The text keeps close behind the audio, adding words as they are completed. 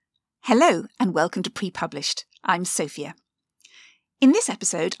Hello and welcome to Pre-Published. I'm Sophia. In this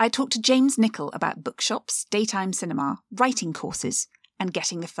episode, I talked to James Nicholl about bookshops, daytime cinema, writing courses, and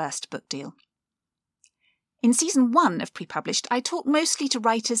getting the first book deal. In season 1 of Pre-Published, I talk mostly to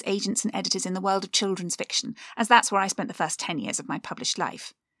writers, agents and editors in the world of children's fiction, as that's where I spent the first 10 years of my published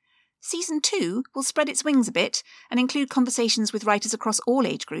life. Season 2 will spread its wings a bit and include conversations with writers across all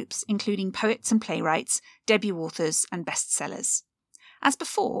age groups, including poets and playwrights, debut authors and bestsellers. As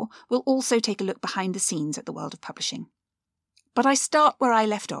before, we'll also take a look behind the scenes at the world of publishing. But I start where I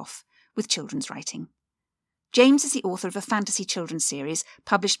left off, with children's writing. James is the author of a fantasy children's series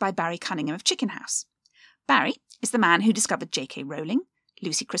published by Barry Cunningham of Chicken House. Barry is the man who discovered J.K. Rowling,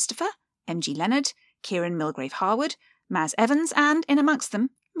 Lucy Christopher, M.G. Leonard, Kieran Milgrave Harwood, Maz Evans and, in amongst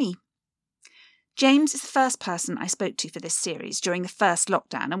them, me. James is the first person I spoke to for this series during the first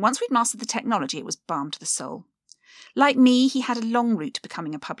lockdown, and once we'd mastered the technology, it was balm to the soul. Like me, he had a long route to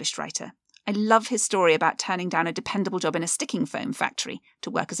becoming a published writer. I love his story about turning down a dependable job in a sticking foam factory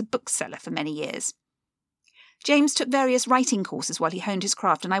to work as a bookseller for many years. James took various writing courses while he honed his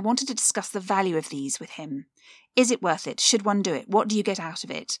craft, and I wanted to discuss the value of these with him. Is it worth it? Should one do it? What do you get out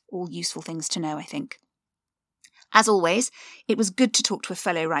of it? All useful things to know, I think. As always, it was good to talk to a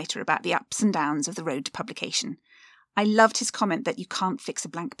fellow writer about the ups and downs of the road to publication. I loved his comment that you can't fix a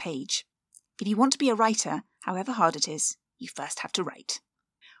blank page. If you want to be a writer, however hard it is, you first have to write.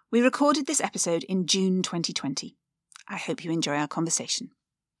 We recorded this episode in June 2020. I hope you enjoy our conversation.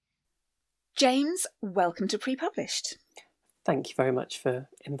 James, welcome to Pre-Published. Thank you very much for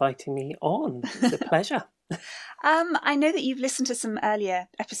inviting me on. It's a pleasure. I know that you've listened to some earlier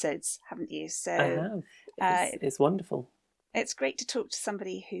episodes, haven't you? So I have. It's wonderful. It's great to talk to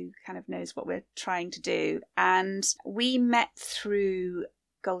somebody who kind of knows what we're trying to do. And we met through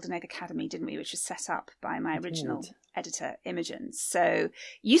Golden Egg Academy, didn't we? Which was set up by my original editor, Imogen. So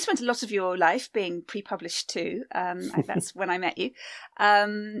you spent a lot of your life being pre-published too. That's when I met you.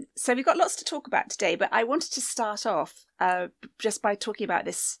 So we've got lots to talk about today, but I wanted to start off just by talking about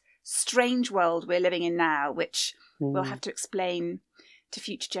this strange world we're living in now, which we'll have to explain to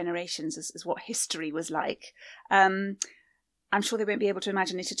future generations as what history was like. I'm sure they won't be able to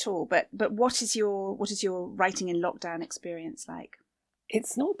imagine it at all. But what is your writing in lockdown experience like?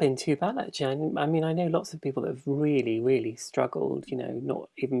 It's not been too bad, actually. I mean, I know lots of people that have really, really struggled, not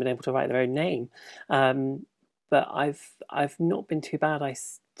even been able to write their own name. But I've not been too bad. I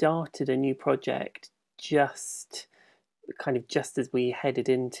started a new project just as we headed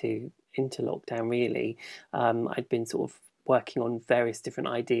into lockdown, really. I'd been sort of working on various different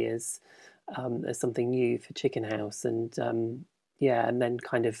ideas as something new for Chicken House, and and then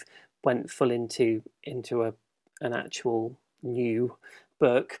kind of went full into an actual new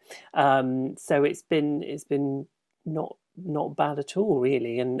book. So it's been not bad at all,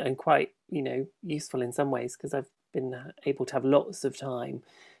 really, and quite useful in some ways, because I've been able to have lots of time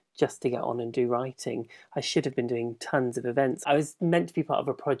just to get on and do writing. I should have been doing tons of events. I was meant to be part of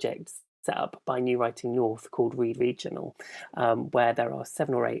a project set up by New Writing North called Read Regional, where there are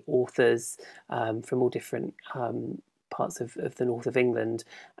 7 or 8 authors from all different parts of the north of England,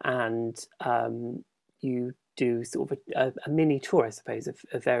 and you do sort of a mini tour, I suppose, of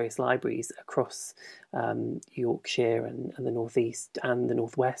various libraries across Yorkshire and the northeast and the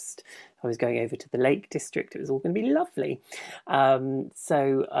northwest. I was going over to the Lake District. It was all going to be lovely.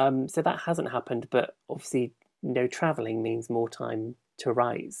 So that hasn't happened, but obviously no travelling means more time to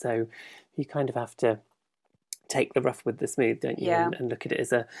write. So you kind of have to take the rough with the smooth, don't you? Yeah. And look at it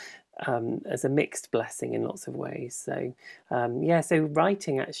as a mixed blessing in lots of ways. So so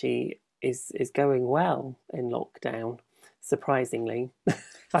writing actually is going well in lockdown, surprisingly.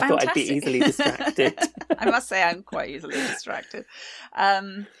 I thought I'd be easily distracted. I must say I'm quite easily distracted.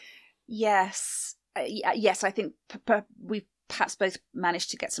 Yes, I think we've perhaps both managed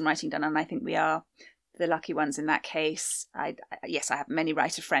to get some writing done, and I think we are the lucky ones in that case. I have many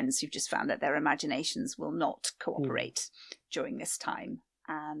writer friends who've just found that their imaginations will not cooperate during this time,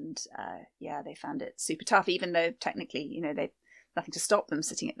 and they found it super tough, even though technically, they've nothing to stop them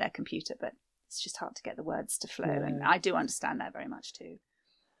sitting at their computer, but it's just hard to get the words to flow. Yeah. And I do understand that very much too.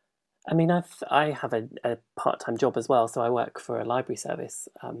 I mean, I have a part-time job as well, so I work for a library service,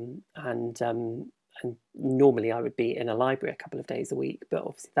 and normally I would be in a library a couple of days a week, but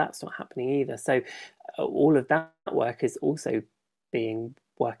obviously that's not happening either. So all of that work is also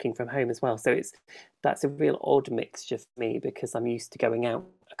working from home as well. So that's a real odd mixture for me, because I'm used to going out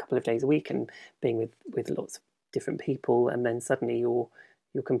a couple of days a week and being with lots of different people, and then suddenly you're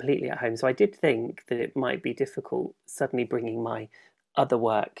completely at home. So I did think that it might be difficult suddenly bringing my other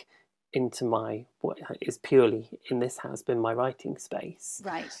work into my what is purely in this house been my writing space.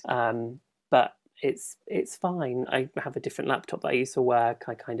 Right. But it's fine. I have a different laptop that I use for work.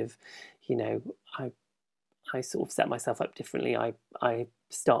 I kind of, you know, I sort of set myself up differently. I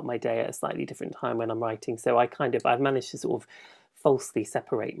start my day at a slightly different time when I'm writing. So I've managed to sort of falsely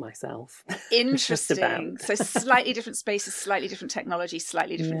separate myself. Interesting. So slightly different spaces, slightly different technology,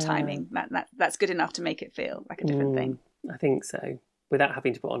 slightly different timing. That's good enough to make it feel like a different thing. I think so, without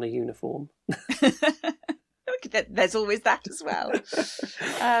having to put on a uniform. There's always that as well.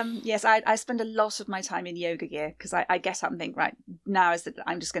 Yes, I spend a lot of my time in yoga gear because I get up and think, right, now is that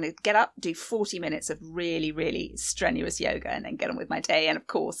I'm just going to get up, do 40 minutes of really, really strenuous yoga and then get on with my day. And of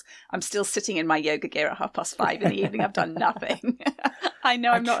course, I'm still sitting in my yoga gear at 5:30 in the evening. I've done nothing. I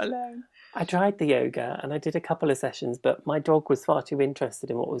know I'm not alone. I tried the yoga and I did a couple of sessions, but my dog was far too interested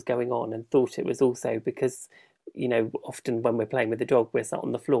in what was going on and thought it was also because, you know, often when we're playing with the dog, we're sat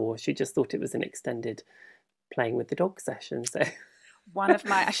on the floor. She just thought it was an extended playing with the dog session. So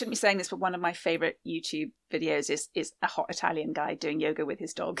I shouldn't be saying this, but one of my favourite YouTube videos is a hot Italian guy doing yoga with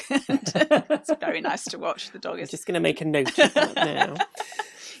his dog. It's very nice to watch. The dog is... I'm just going to make a note of that now.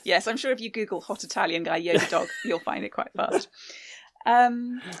 Yes, I'm sure if you Google hot Italian guy yoga dog, you'll find it quite fast.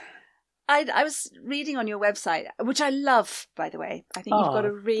 I was reading on your website, which I love, by the way. I think you've got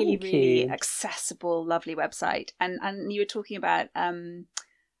a really, really accessible, lovely website. And you were talking about,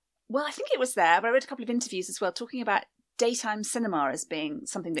 well, I think it was there, but I read a couple of interviews as well, talking about daytime cinema as being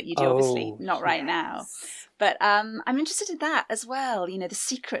something that you do, obviously not right now. But I'm interested in that as well, you know, the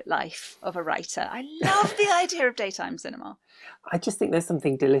secret life of a writer. I love the idea of daytime cinema. I just think there's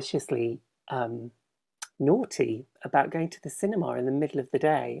something deliciously naughty about going to the cinema in the middle of the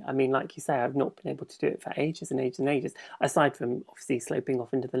day. I mean, like you say, I've not been able to do it for ages and ages and ages, aside from obviously sloping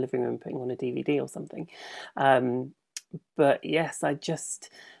off into the living room, putting on a DVD or something. But yes,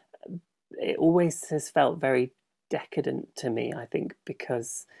 it always has felt very decadent to me, I think,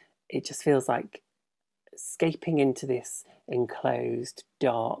 because it just feels like escaping into this enclosed,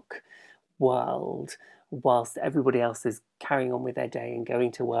 dark world whilst everybody else is carrying on with their day and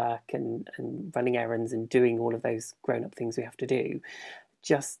going to work and running errands and doing all of those grown-up things we have to do,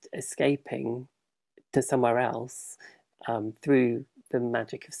 just escaping to somewhere else through the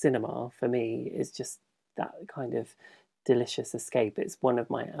magic of cinema, for me, is just that kind of delicious escape. It's one of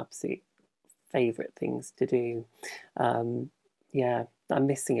my absolute favourite things to do. Yeah, I'm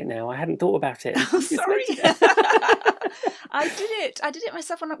missing it now. I hadn't thought about it. Oh, sorry. I did it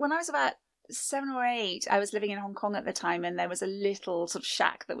myself when I was about 7 or 8. I was living in Hong Kong at the time, and there was a little sort of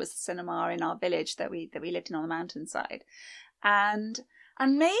shack that was a cinema in our village that we lived in on the mountainside, and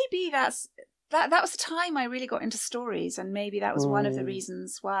maybe that was the time I really got into stories, and maybe that was one of the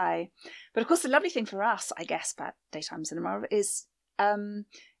reasons why. But of course, the lovely thing for us, I guess, about daytime cinema is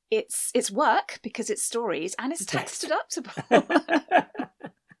it's work because it's stories and it's tax deductible.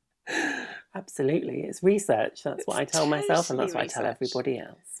 Absolutely, it's research. That's what I tell myself, and that's what research. I tell everybody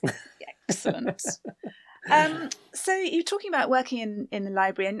else. Excellent. So you're talking about working in the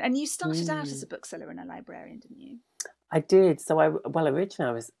library, and you started out as a bookseller and a librarian, didn't you? I did. So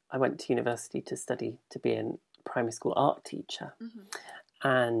originally I went to university to study to be a primary school art teacher,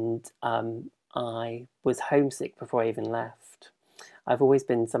 and I was homesick before I even left. I've always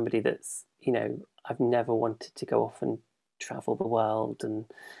been somebody that's, you know, I've never wanted to go off and travel the world and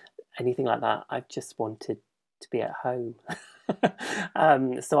anything like that. I've just wanted to be at home.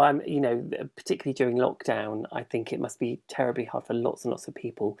 So I'm, you know, particularly during lockdown, I think it must be terribly hard for lots and lots of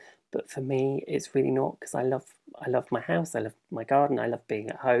people. But for me, it's really not, because I love my house, I love my garden, I love being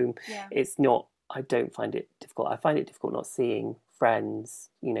at home. Yeah. It's not, I don't find it difficult. I find it difficult not seeing friends,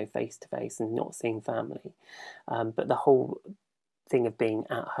 you know, face to face, and not seeing family. But the whole thing of being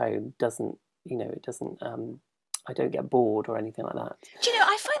at home doesn't, you know, it doesn't, I don't get bored or anything like that. Do you know,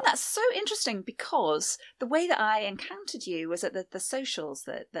 I find that so interesting, because the way that I encountered you was at the socials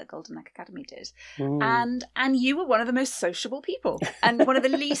that Golden Neck Academy did. And you were one of the most sociable people, and one of the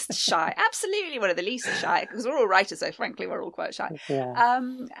least shy. Absolutely one of the least shy, because we're all writers, so frankly we're all quite shy. Yeah.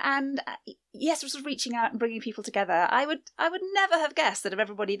 And yes, sort of reaching out and bringing people together. I would never have guessed that of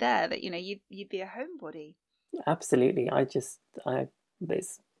everybody there that, you know, you'd be a homebody. Absolutely.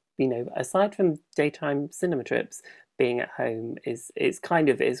 It's, you know, aside from daytime cinema trips, being at home is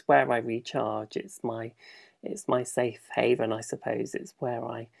where I recharge. It's my safe haven, I suppose. It's where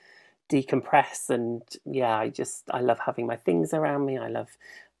I decompress, and yeah, I love having my things around me. I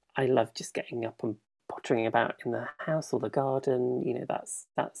love just getting up and pottering about in the house or the garden. You know,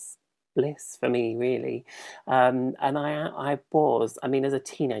 that's bliss for me, really. And I mean, as a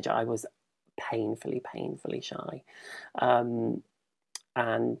teenager, I was painfully shy.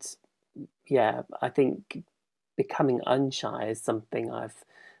 And yeah, I think becoming unshy is something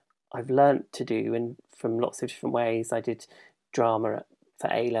I've learnt to do, and from lots of different ways. I did drama for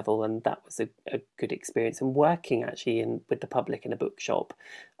A level, and that was a good experience. And working actually with the public in a bookshop,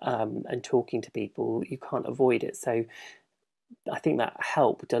 and talking to people, you can't avoid it. So I think that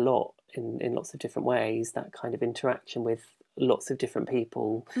helped a lot in lots of different ways. That kind of interaction with lots of different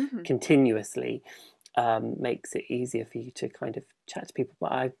people continuously makes it easier for you to kind of chat to people.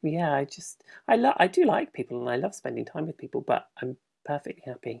 But I do like people, and I love spending time with people. But I'm perfectly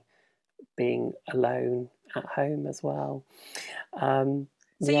happy being alone at home as well. So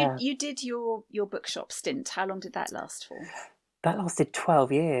Yeah, you did your bookshop stint. How long did that last for? that lasted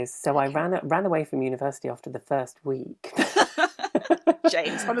 12 years. So I ran away from university after the first week.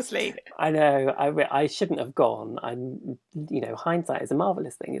 James, honestly. I know I shouldn't have gone. Hindsight is a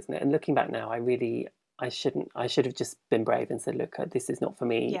marvelous thing, isn't it? And looking back now, I should have just been brave and said, look, this is not for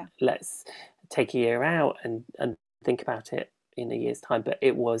me. Yeah. Let's take a year out and think about it in a year's time. But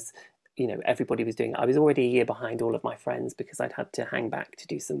it was, everybody was doing it. I was already a year behind all of my friends because I'd had to hang back to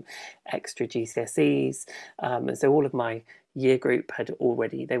do some extra GCSEs. And so all of my year group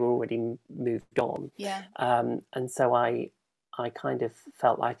they were already moved on. Yeah. And so I kind of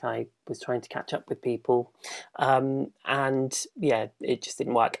felt like I was trying to catch up with people. And yeah, it just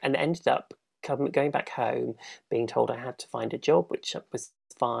didn't work, and ended up going back home, being told I had to find a job, which was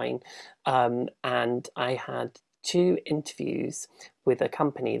fine. And I had 2 interviews with a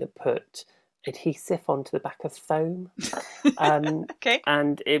company that put adhesive onto the back of foam. Okay.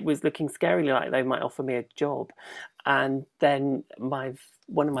 And it was looking scarily like they might offer me a job. And then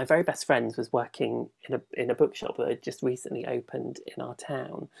one of my very best friends was working in a bookshop that had just recently opened in our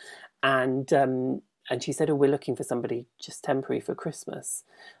town, and she said, "Oh, we're looking for somebody just temporary for Christmas,"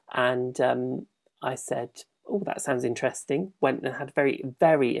 and I said, "Oh, that sounds interesting." Went and had a very,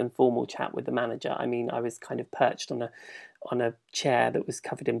 very informal chat with the manager. I mean, I was kind of perched on a chair that was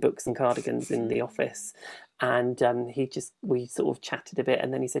covered in books and cardigans in the office, and we sort of chatted a bit,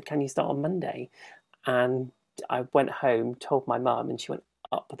 and then he said, "Can you start on Monday?" And I went home, told my mum, and she went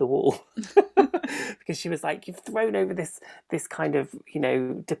up the wall because she was like, "You've thrown over this kind of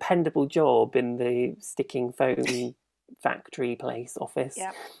dependable job in the sticking foam factory place office,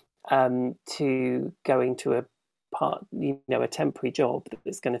 Yeah. to going to a temporary job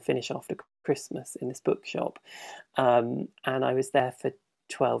that's going to finish after Christmas in this bookshop." And I was there for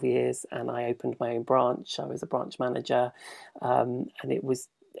 12 years, and I opened my own branch. I was a branch manager, and it was,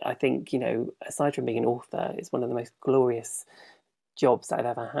 I think, aside from being an author, it's one of the most glorious jobs I've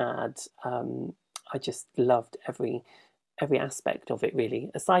ever had. I just loved every aspect of it,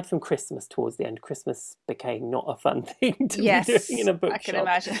 really. Aside from Christmas, towards the end, Christmas became not a fun thing to be doing in a bookshop. I can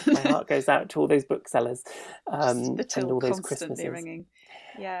imagine. My heart goes out to all those booksellers, and all those constantly Christmases. Ringing.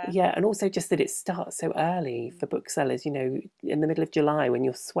 Yeah. Yeah, and also just that it starts so early for booksellers. In the middle of July when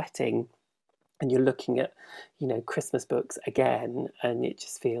you're sweating and you're looking at, Christmas books again, and it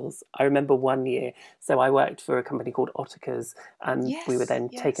just feels. I remember one year, so I worked for a company called Ottakers, and we were then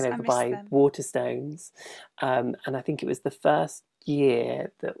taken over by Waterstones, and I think it was the first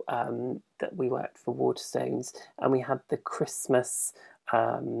year that we worked for Waterstones, and we had the Christmas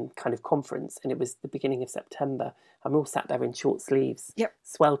kind of conference, and it was the beginning of September, and we all sat there in short sleeves,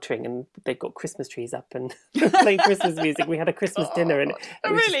 sweltering, and they've got Christmas trees up and playing Christmas music. We had a Christmas dinner, and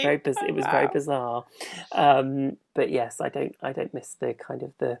it was very bizarre. But yes, I don't miss the kind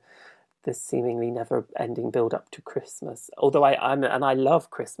of the seemingly never-ending build-up to Christmas. Although I love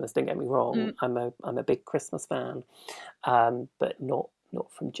Christmas. Don't get me wrong. I'm a big Christmas fan, but not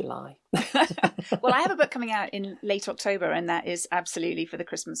from July. Well, I have a book coming out in late October, and that is absolutely for the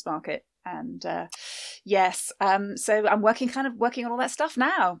Christmas market. And yes, so I'm working on all that stuff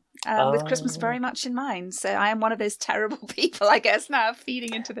now, with Christmas very much in mind. So I am one of those terrible people, I guess, now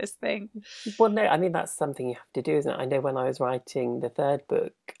feeding into this thing. Well, no, I mean, that's something you have to do, isn't it? I know when I was writing the third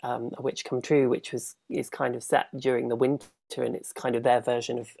book, A Witch Come True, which is kind of set during the winter, and it's kind of their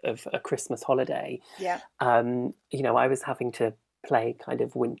version of a Christmas holiday. Yeah. I was having to play kind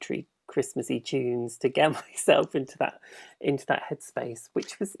of wintry Christmassy tunes to get myself into that headspace,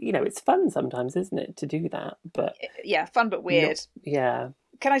 which was, it's fun sometimes, isn't it, to do that? But yeah, fun but weird. Yeah.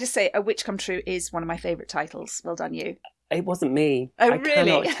 Can I just say, A Witch Come True is one of my favourite titles. Well done, you. It wasn't me. Oh, I really?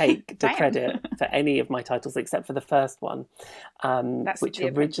 cannot take the credit for any of my titles except for the first one, which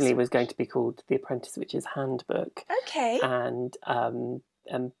originally was going to be called The Apprentice Witch's Handbook. Okay.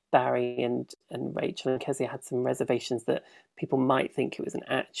 And Barry and Rachel and Kezia had some reservations that people might think it was an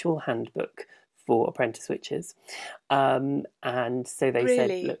actual handbook for apprentice witches. And so they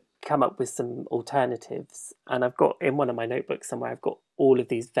said, look, come up with some alternatives. And I've got in one of my notebooks somewhere, I've got all of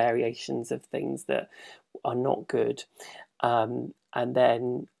these variations of things that are not good. And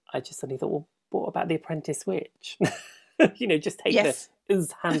then I just suddenly thought, well, what about The Apprentice Witch? Just take Yes.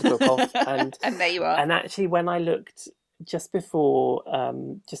 the handbook off, and there you are. And actually, when I looked just before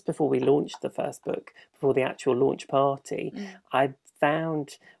we launched the first book, before the actual launch party, I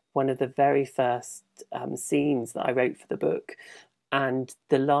found one of the very first scenes that I wrote for the book, and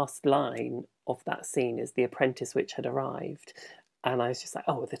the last line of that scene is "The Apprentice Witch had arrived." And I was just like,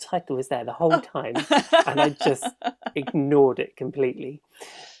 oh, the title was there the whole time. And I just ignored it completely.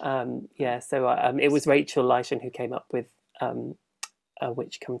 So it was Rachel Lyshan who came up with A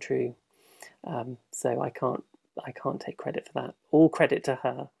Witch Come True. So I can't take credit for that. All credit to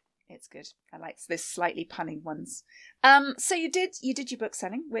her. It's good. I like this slightly punning ones. So you did your book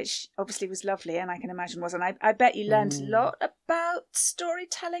selling, which obviously was lovely, and I can imagine was. And I bet you learned a lot about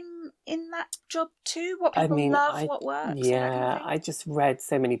storytelling in that job too. What people love, what works. Yeah, I just read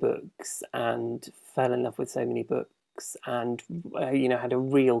so many books and fell in love with so many books, and had a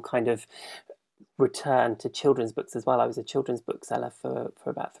real kind of return to children's books as well. I was a children's bookseller for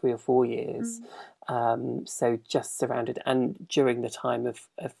about 3 or 4 years. So just surrounded, and during the time of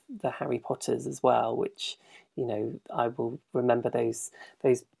the Harry Potters as well, which I will remember those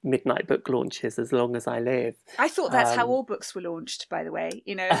midnight book launches as long as I live. I thought that's how all books were launched, by the way.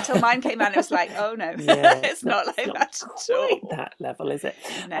 Until mine came out, it was like, oh no, it's not like that at all. That level, is it?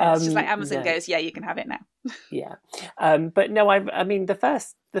 No, it's just like Amazon goes, yeah, you can have it now. Yeah, but no, I mean the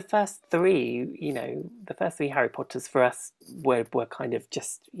first three, the first 3 Harry Potters for us were kind of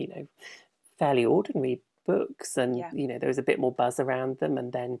just fairly ordinary books, and there was a bit more buzz around them.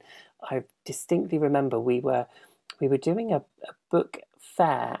 And then I distinctly remember we were doing a book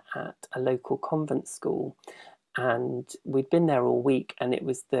fair at a local convent school, and we'd been there all week, and it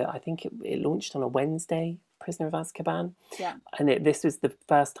was I think it launched on a Wednesday, Prisoner of Azkaban. Yeah. And this was the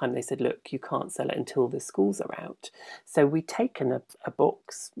first time they said, look, you can't sell it until the schools are out. So we'd taken a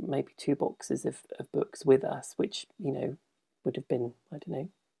box, maybe 2 boxes of books with us, which would have been, I don't know,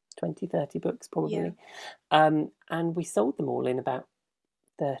 20, 30 books probably. Yeah. And we sold them all in about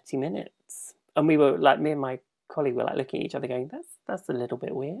 30 minutes. And we were like, me and my colleague were like looking at each other going, that's a little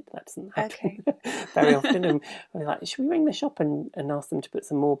bit weird. That doesn't happen very often. And we were like, should we ring the shop and ask them to put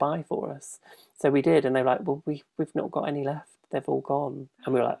some more by for us? So we did. And they were like, well, we've not got any left. They've all gone.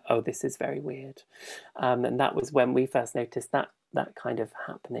 And we were like, oh, this is very weird. And that was when we first noticed that kind of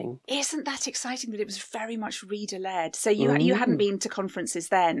happening. Isn't that exciting that it was very much reader-led? So you hadn't been to conferences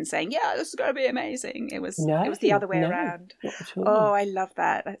then saying, yeah, this is going to be amazing. It was the other way around. Not at all. Oh, I love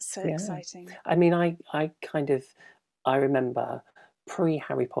that. That's so exciting. I mean, I remember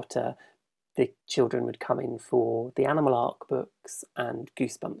pre-Harry Potter, the children would come in for the Animal Ark books and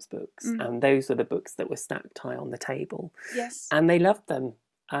Goosebumps books, and those were the books that were stacked high on the table. Yes. And they loved them.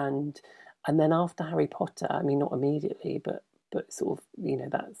 And then after Harry Potter, I mean, not immediately, but sort of,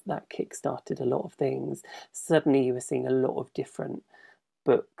 that kick-started a lot of things. Suddenly you were seeing a lot of different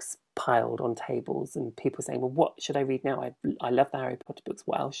books piled on tables, and people saying, well, what should I read now? I love the Harry Potter books.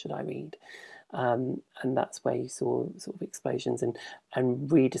 What else should I read? And that's where you saw sort of explosions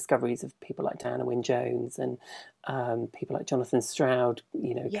and rediscoveries of people like Diana Wynne Jones and people like Jonathan Stroud,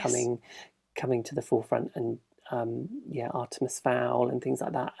 coming to the forefront, and Artemis Fowl and things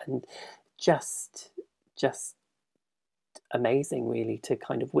like that, and just amazing, really, to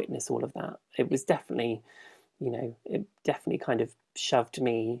kind of witness all of that. It was definitely, it definitely kind of shoved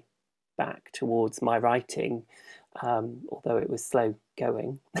me back towards my writing, although it was slow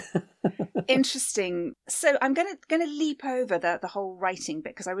going. Interesting. So I'm going to leap over the whole writing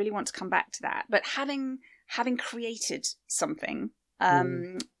bit because I really want to come back to that. But having created something,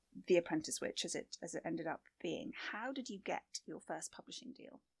 The Apprentice Witch, as it ended up being, how did you get your first publishing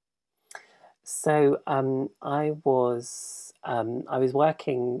deal? So I was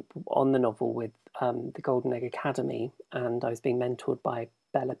working on the novel with the Golden Egg Academy, and I was being mentored by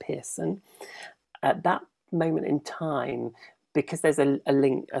Bella Pearson. At that moment in time, because there's a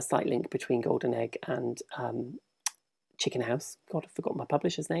slight link between Golden Egg and Chicken House. God, I've forgotten my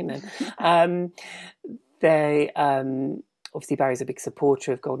publisher's name then. They obviously, Barry's a big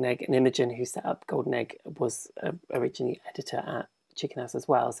supporter of Golden Egg, and Imogen, who set up Golden Egg, was originally editor at Chicken House as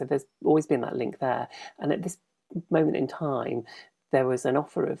well. So there's always been that link there. And at this moment in time, there was an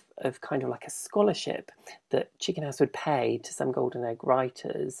offer of kind of like a scholarship that Chicken House would pay to some Golden Egg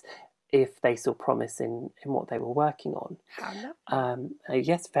writers if they saw promise in what they were working on. How lovely.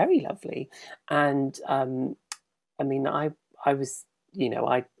 Yes, very lovely. And I mean, I was,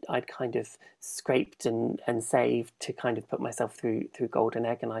 I I'd kind of scraped and saved to kind of put myself through Golden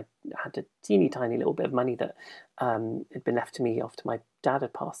Egg, and I had a teeny tiny little bit of money that had been left to me after my dad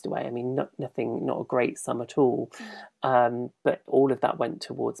had passed away. I mean, not a great sum at all, but all of that went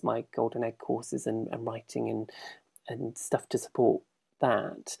towards my Golden Egg courses and writing and stuff to support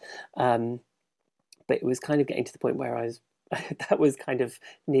that. But it was kind of getting to the point where I was that was kind of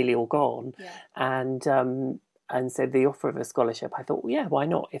nearly all gone, and so the offer of a scholarship, I thought, well, yeah, why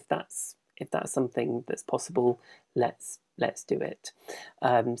not? If that's something that's possible, let's do it.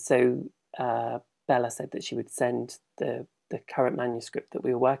 So Bella said that she would send the current manuscript that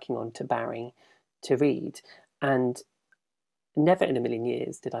we were working on to Barry to read, and never in a million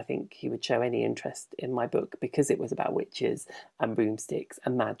years did I think he would show any interest in my book, because it was about witches and broomsticks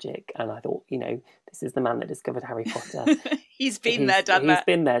and magic. And I thought, this is the man that discovered Harry Potter. He's been there, done that. He's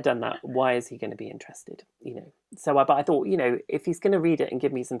been there, done that. Why is he going to be interested? So but I thought, if he's going to read it and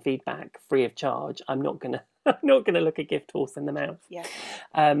give me some feedback free of charge, I'm not going to look a gift horse in the mouth. Yeah.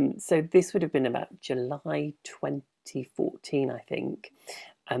 So this would have been about July 2014, I think.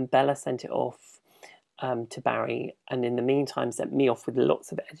 And Bella sent it off to Barry, and in the meantime sent me off with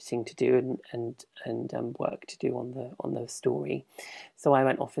lots of editing to do and work to do on the story. So I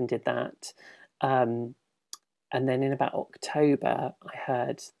went off and did that, and then in about October I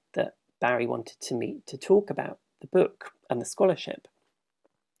heard that Barry wanted to meet to talk about the book and the scholarship.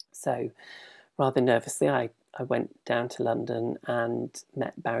 So rather nervously I went down to London and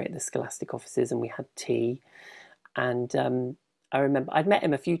met Barry at the Scholastic offices, and we had tea. And I remember I'd met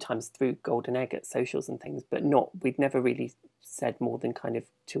him a few times through Golden Egg at socials and things, but we'd never really said more than kind of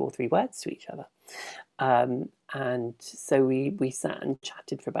 2 or 3 words to each other. And so we sat and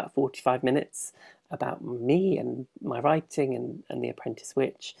chatted for about 45 minutes about me and my writing and The Apprentice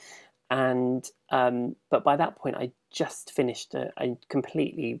Witch. And but by that point, I just finished a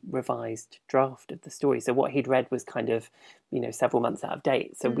completely revised draft of the story. So what he'd read was kind of, several months out of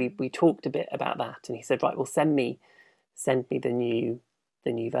date. So we talked a bit about that, and he said, right, well, send me the new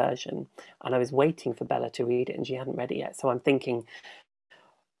version. And I was waiting for Bella to read it, and she hadn't read it yet. So I'm thinking,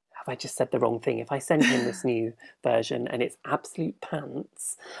 have I just said the wrong thing? If I send him this new version and it's absolute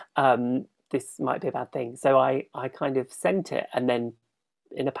pants, this might be a bad thing. So I kind of sent it, and then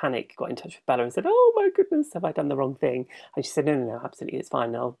in a panic got in touch with Bella and said, oh my goodness, have I done the wrong thing? And she said, no, absolutely, it's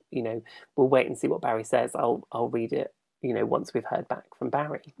fine. We'll wait and see what Barry says. I'll read it, once we've heard back from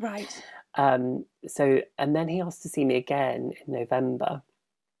Barry. Right. So, and then he asked to see me again in November.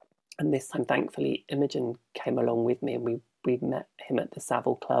 And this time, thankfully, Imogen came along with me, and we met him at the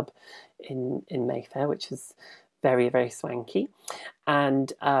Savile Club in Mayfair, which is very, very swanky.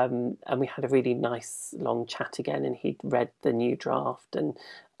 And we had a really nice long chat again, and he'd read the new draft, and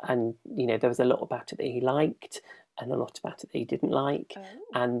there was a lot about it that he liked, and a lot about it that he didn't like. Oh.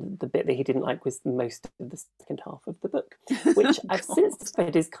 And the bit that he didn't like was most of the second half of the book, which I've since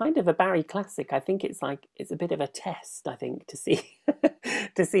discovered is kind of a Barry classic. I think it's a bit of a test, I think, to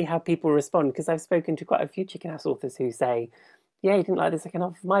see how people respond, because I've spoken to quite a few Chicken House authors who say, yeah, he didn't like the second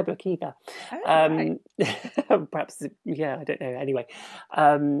half of my book either. Oh, right. Perhaps, yeah, I don't know. Anyway,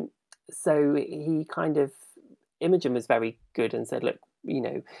 so he kind of, Imogen was very good and said, look,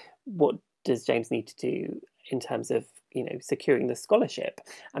 what does James need to do in terms of, securing the scholarship?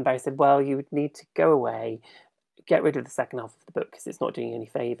 And Barry said, well, you would need to go away, get rid of the second half of the book because it's not doing you any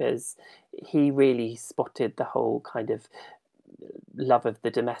favours. He really spotted the whole kind of love of the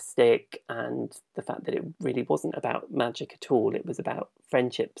domestic and the fact that it really wasn't about magic at all. It was about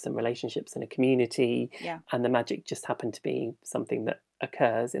friendships and relationships and a community. Yeah. And the magic just happened to be something that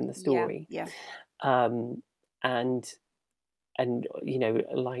occurs in the story. Yeah. And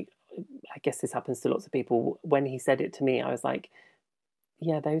I guess this happens to lots of people. When he said it to me, I was like,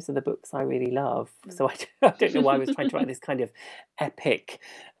 yeah, those are the books I really love. So I don't know why I was trying to write this kind of epic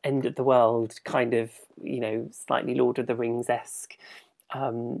end of the world kind of, slightly Lord of the Rings-esque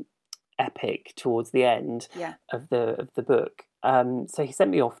epic towards the end of the book. So he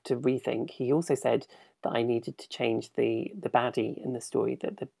sent me off to rethink. He also said that I needed to change the baddie in the story,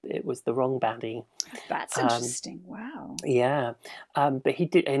 that it was the wrong baddie. That's interesting. Wow. Yeah. But he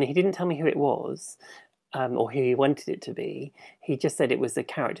didn't tell me who it was. Or who he wanted it to be. He just said it was a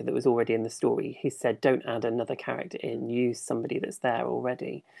character that was already in the story. He said, don't add another character in, use somebody that's there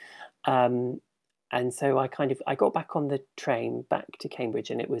already. And so I got back on the train back to Cambridge,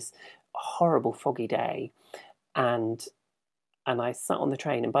 and it was a horrible foggy day. And I sat on the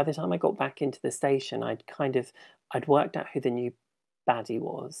train, and by the time I got back into the station, I'd worked out who the new baddie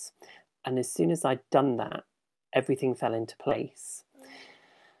was. And as soon as I'd done that, everything fell into place.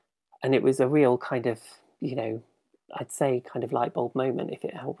 And it was a real kind of, I'd say kind of light bulb moment if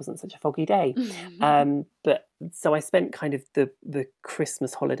it wasn't such a foggy day. Mm-hmm. But so I spent kind of the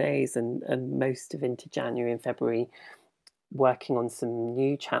Christmas holidays and most of into January and February working on some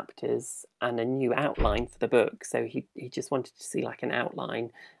new chapters and a new outline for the book. So he just wanted to see like an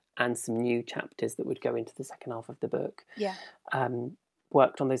outline and some new chapters that would go into the second half of the book. Yeah.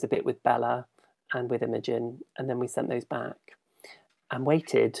 Worked on those a bit with Bella and with Imogen, and then we sent those back and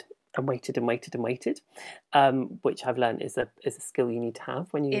waited and waited and waited and waited, which I've learned is a skill you need to have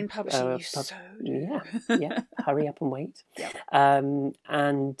when you in publishing. You so do. Yeah, hurry up and wait. Yep. And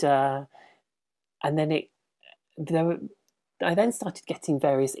then I then started getting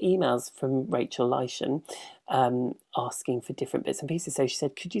various emails from Rachel Leishan asking for different bits and pieces. So she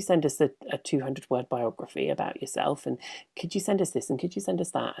said, could you send us a 200-word biography about yourself? And could you send us this? And could you send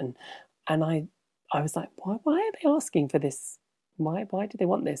us that? And I was like, why are they asking for this? Why do they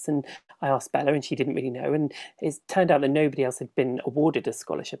want this? And I asked Bella and she didn't really know. And it turned out that nobody else had been awarded a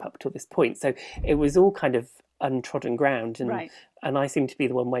scholarship up till this point. So it was all kind of untrodden ground. And Right. and I seemed to be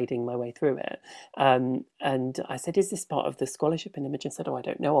the one wading my way through it. And I said, is this part of the scholarship? And Imogen said, oh, I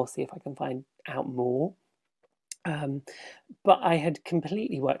don't know. I'll see if I can find out more. But I had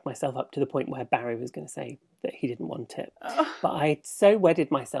completely worked myself up to the point where Barry was going to say that he didn't want it. But I so wedded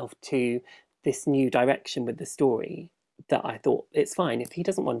myself to this new direction with the story that I thought, it's fine. If he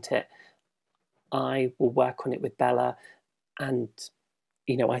doesn't want it, I will work on it with Bella. And,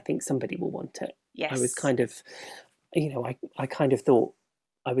 I think somebody will want it. Yes. I was kind of, I kind of thought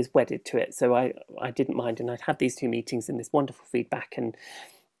I was wedded to it. So I didn't mind. And I'd had these 2 meetings and this wonderful feedback and,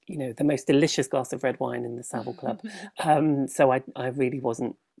 the most delicious glass of red wine in the Savile Club. So I really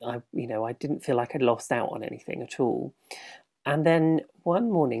wasn't, I didn't feel like I'd lost out on anything at all. And then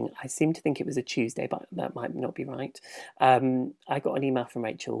one morning, I seem to think it was a Tuesday, but that might not be right. I got an email from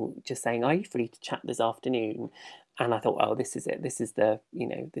Rachel just saying, are you free to chat this afternoon? And I thought, oh, this is it. This is the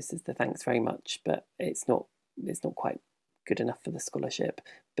thanks very much, but it's not quite good enough for the scholarship,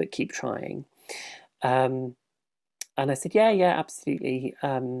 but keep trying. And I said, yeah, absolutely.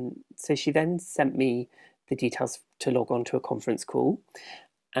 So she then sent me the details to log on to a conference call.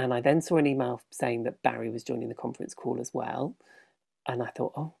 And I then saw an email saying that Barry was joining the conference call as well. And I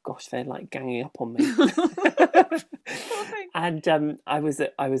thought, oh gosh, they're like ganging up on me. And I was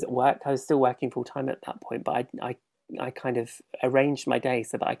at work. I was still working full time at that point, but I kind of arranged my day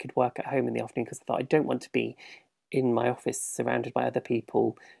so that I could work at home in the afternoon because I thought I don't want to be in my office surrounded by other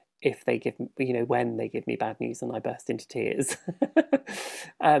people if they give me, when they give me bad news and I burst into tears.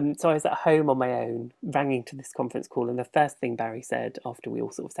 So I was at home on my own, rang into this conference call, and the first thing Barry said after we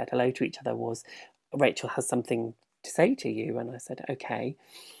all sort of said hello to each other was, Rachel has something to say to you. And I said, okay.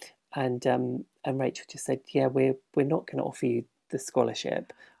 And Rachel just said, yeah, we're not going to offer you the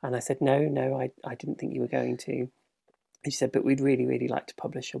scholarship. And I said, no, I didn't think you were going to. And she said, but we'd really, really like to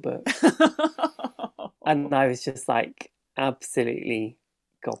publish your book. And I was just like, absolutely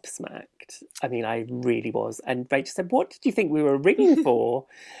gobsmacked. I mean, I really was. And Rachel said, what did you think we were ringing for?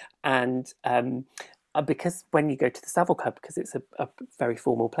 And because when you go to the Savile Club, because it's a very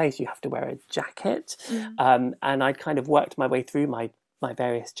formal place, you have to wear a jacket. And I'd kind of worked my way through my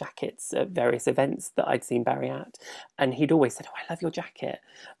various jackets at various events that I'd seen Barry at. And he'd always said, oh, I love your jacket.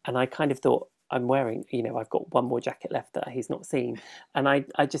 And I kind of thought, I'm wearing, I've got one more jacket left that he's not seen. And I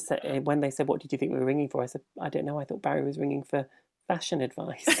just said, when they said, what did you think we were ringing for? I said, I don't know. I thought Barry was ringing for fashion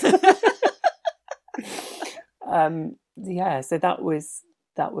advice. So that was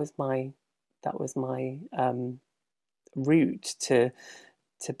my route to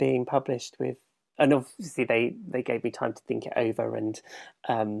being published with. And obviously they gave me time to think it over, and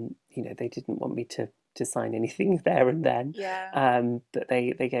they didn't want me to sign anything there and then. But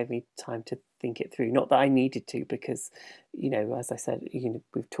they gave me time to think it through. Not that I needed to, because as I said,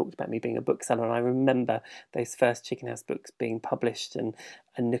 we've talked about me being a bookseller, and I remember those first Chicken House books being published and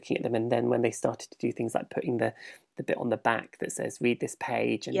looking at them, and then when they started to do things like putting the bit on the back that says read this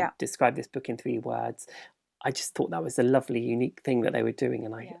page and describe this book in 3 words, I just thought that was a lovely, unique thing that they were doing.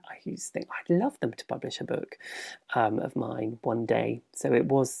 And I used to think I'd love them to publish a book of mine one day. So it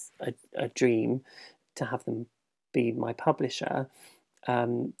was a dream to have them be my publisher.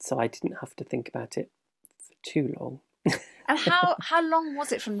 So I didn't have to think about it for too long. And how long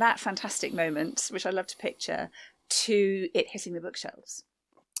was it from that fantastic moment, which I love to picture, to it hitting the bookshelves?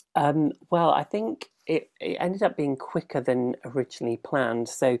 Well, I think it ended up being quicker than originally planned.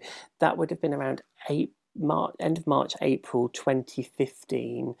 So that would have been around end of March, April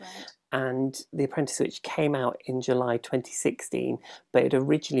 2015. Right. And The Apprentice Switch came out in July 2016, but it had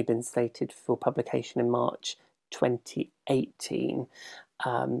originally been slated for publication in March 2018.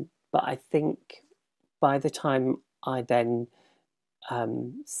 But I think by the time I then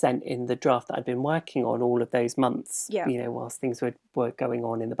sent in the draft that I'd been working on all of those months, whilst things were going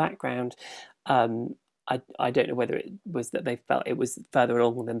on in the background. I don't know whether it was that they felt it was further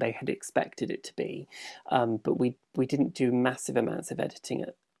along than they had expected it to be, but we didn't do massive amounts of editing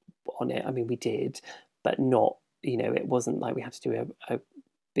on it. I mean, we did, but not, it wasn't like we had to do a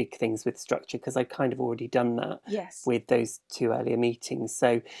big things with structure, because I'd kind of already done that with those 2 earlier meetings.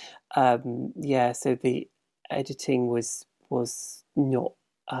 So so the editing was not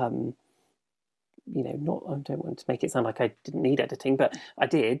not, I don't want to make it sound like I didn't need editing, but I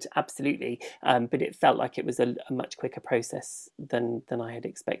did, absolutely. But it felt like it was a much quicker process than I had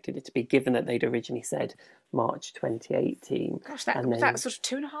expected it to be, given that they'd originally said March 2018. Gosh, that sort of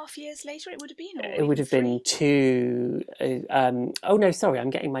 2.5 years later it would have been? It would have been 2... oh, no, sorry, I'm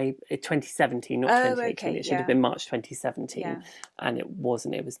getting my 2017, not 2018. Okay, it should have been March 2017. And it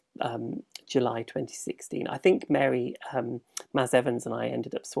wasn't. It was July 2016. I think Mary Maz Evans and I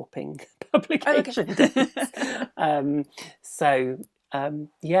ended up swapping publication dates. So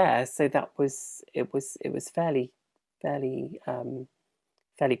that was it was fairly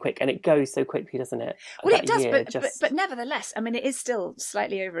quick, and it goes so quickly, doesn't it? Well, it does, but nevertheless, I mean, it is still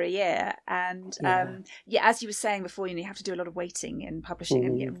slightly over a year, and as you were saying before, you have to do a lot of waiting in publishing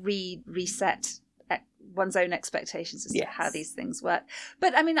and reset one's own expectations as to how these things work.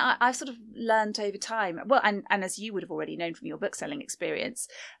 But I mean, I've sort of learned over time, well, and as you would have already known from your book selling experience,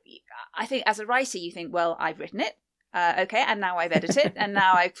 I think as a writer you think, well, I've written it, okay, and now I've edited it, and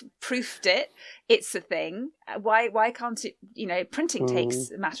now I've proofed it, it's a thing. Why can't it, printing takes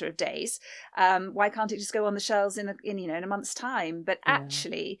a matter of days, why can't it just go on the shelves in a month's time? But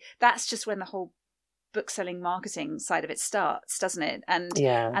actually that's just when the whole bookselling marketing side of it starts, doesn't it? And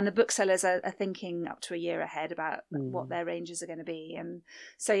the booksellers are thinking up to a year ahead about what their ranges are going to be, and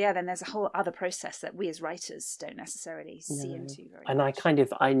so then there's a whole other process that we as writers don't necessarily see into very and much.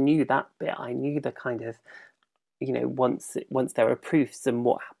 I knew that bit. I knew the kind of once there are proofs and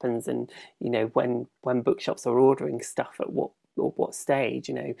what happens, and when bookshops are ordering stuff at what stage,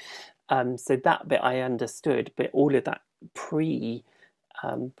 so that bit I understood, but all of that pre-published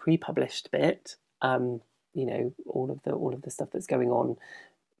bit, all of the stuff that's going on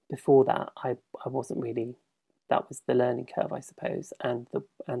before that, I wasn't really. That was the learning curve, I suppose, and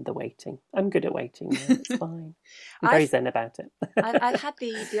the waiting. I'm good at waiting. It's fine. I'm very zen about it. I've had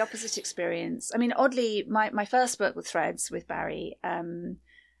the opposite experience. I mean, oddly, my first book with Threads with Barry,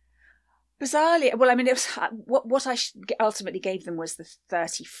 bizarrely, well, I mean, it was what I ultimately gave them was the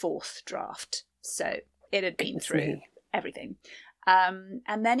 34th draft, so it had been through everything, and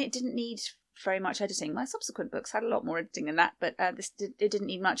then it didn't need very much editing. My subsequent books had a lot more editing than that, but it didn't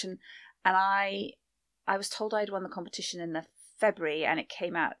need much, and I was told I'd won the competition in the February, and it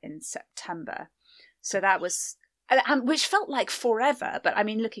came out in September. So that was, which felt like forever, but I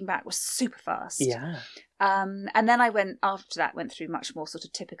mean, looking back, was super fast. Yeah. And then I went through much more sort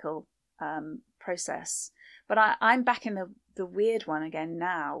of typical process. But I'm back in the weird one again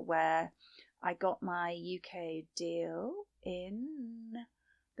now, where I got my UK deal in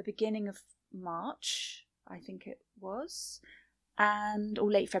the beginning of March, I think it was, or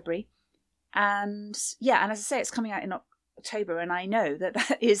late February. And and as I say, it's coming out in October, and I know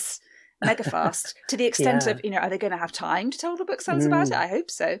that is mega fast to the extent of, are they going to have time to tell the booksellers about it? I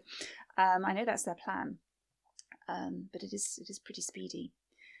hope so. I know that's their plan, but it is pretty speedy.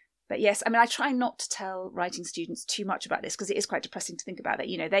 But yes, I mean, I try not to tell writing students too much about this, because it is quite depressing to think about that.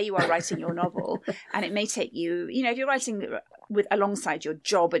 There you are writing your novel, and it may take you, if you're writing alongside your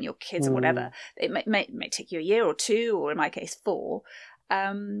job and your kids and whatever, it may take you a year or two, or in my case 4.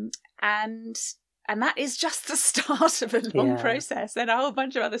 And that is just the start of a long process, and a whole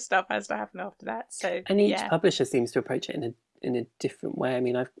bunch of other stuff has to happen after that. So, and each publisher seems to approach it in a different way. I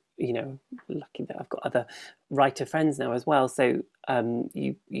mean, I've lucky that I've got other writer friends now as well. So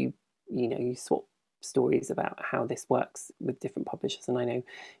you swap stories about how this works with different publishers, and I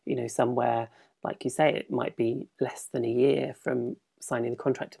know somewhere, like you say, it might be less than a year from signing the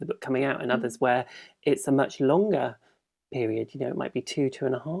contract to the book coming out, and others where it's a much longer period. It might be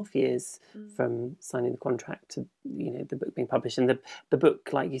 2.5 years from signing the contract to the book being published, and the book,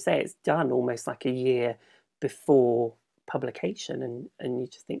 like you say, it's done almost like a year before publication, and you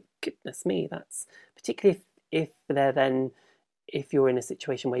just think, goodness me, that's particularly if you're in a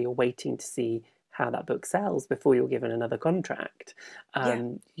situation where you're waiting to see how that book sells before you're given another contract,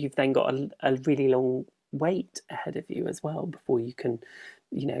 you've then got a really long wait ahead of you as well before you can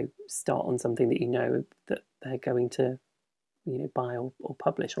start on something that that they're going to buy or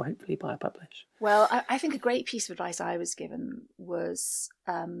publish, or hopefully buy or publish. Well, I think a great piece of advice I was given was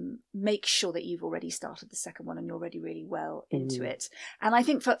make sure that you've already started the second one and you're already really well into it. And I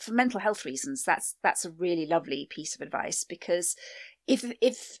think for mental health reasons, that's a really lovely piece of advice, because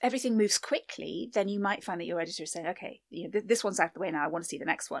if everything moves quickly, then you might find that your editor is saying, okay, this one's out of the way now, I want to see the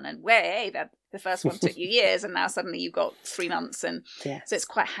next one. And the first one took you years, and now suddenly you've got 3 months. And yes. So it's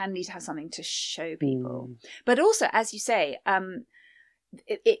quite handy to have something to show people. But also, as you say,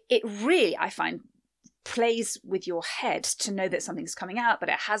 it really, I find, plays with your head to know that something's coming out, but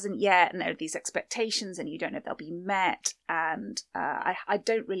it hasn't yet, and there are these expectations, and you don't know if they'll be met. And I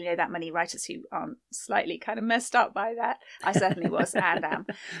don't really know that many writers who aren't slightly kind of messed up by that. I certainly was and am.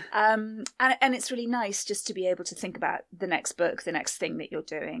 And it's really nice just to be able to think about the next book, the next thing that you're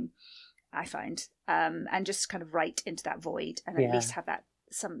doing, I find, and just kind of write into that void, and at least have that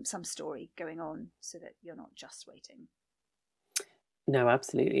some story going on, so that you're not just waiting. No,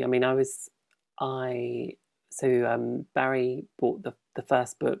 absolutely. I mean, Barry bought the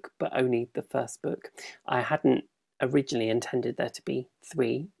first book, but only the first book. I hadn't originally intended there to be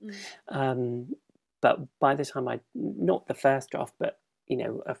 3, but by the time not the first draft, but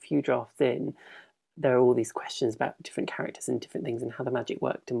a few drafts in, there are all these questions about different characters and different things, and how the magic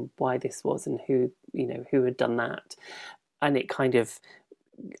worked, and why this was, and who had done that, and it kind of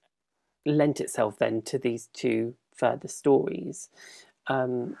lent itself then to these 2 further stories,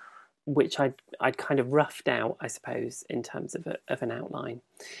 which I'd kind of roughed out, I suppose, in terms of an outline.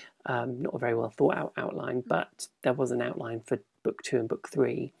 Not a very well thought out outline, but there was an outline for book 2 and book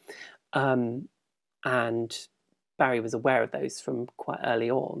 3, and Barry was aware of those from quite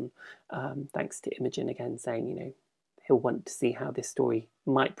early on, thanks to Imogen again saying, he'll want to see how this story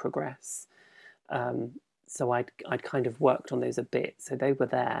might progress. So I'd kind of worked on those a bit, so they were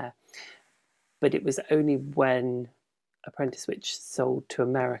there. But it was only when Apprentice Witch sold to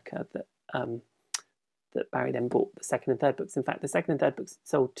America that Barry then bought the second and third books. In fact, the second and third books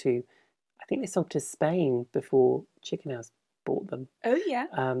sold to Spain before Chicken House bought them. Oh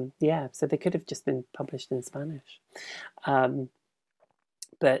yeah. So they could have just been published in Spanish.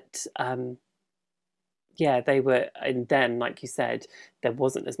 They were, and then, like you said, there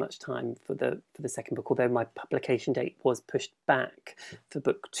wasn't as much time for the second book, although my publication date was pushed back for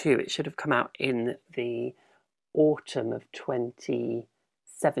book 2. It should have come out in the autumn of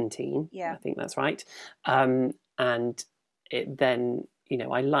 2017. I think that's right. And it then,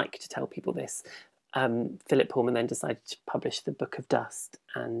 I like to tell people this. Philip Pullman then decided to publish the Book of Dust,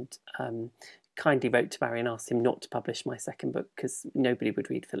 and kindly wrote to Barry and asked him not to publish my second book, because nobody would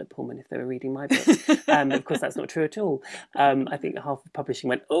read Philip Pullman if they were reading my book. Of course, that's not true at all. I think half of publishing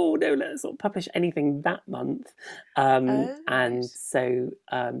went, oh no, let's not publish anything that month. And so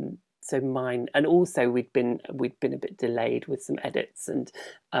mine, and also we'd been a bit delayed with some edits, and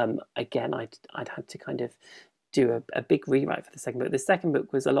again I'd had to kind of do a big rewrite for the second book. The second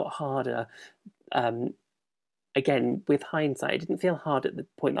book was a lot harder. Again, with hindsight, it didn't feel hard at the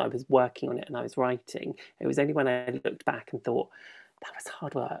point that I was working on it and I was writing. It was only when I looked back and thought, that was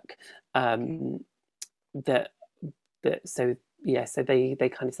hard work. So they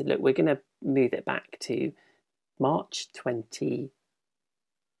kind of said, look, we're going to move it back to March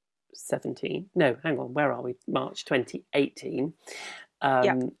 2017. No, hang on, where are we? March 2018.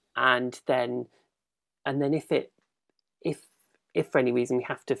 And then if for any reason we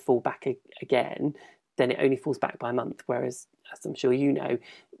have to fall back again, then it only falls back by a month. Whereas, as I'm sure you know,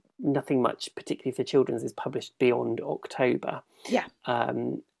 nothing much, particularly for children's, is published beyond October. Yeah.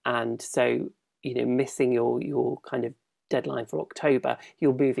 And so, missing your kind of deadline for October,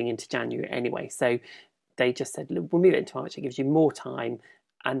 you're moving into January anyway. So they just said, look, we'll move it into March. It gives you more time.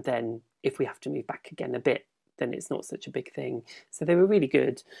 And then if we have to move back again a bit, then it's not such a big thing. So they were really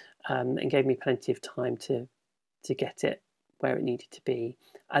good, and gave me plenty of time to get it where it needed to be.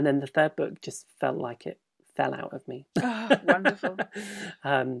 And then the third book just felt like it fell out of me. Oh, wonderful.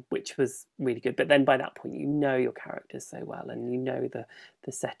 Which was really good. But then by that point, you know your characters so well, and you know the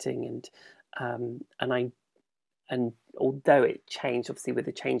setting, and although it changed, obviously, with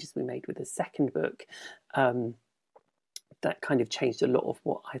the changes we made with the second book, that kind of changed a lot of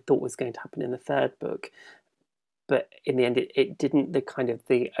what I thought was going to happen in the third book. But in the end, it didn't.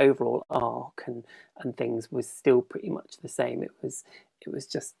 The overall arc and things was still pretty much the same. It was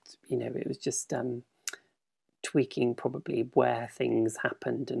just tweaking probably where things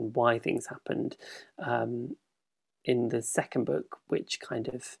happened and why things happened in the second book, which kind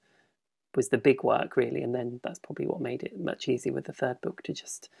of was the big work really. And then that's probably what made it much easier with the third book to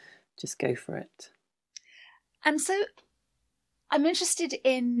just go for it. And so, I'm interested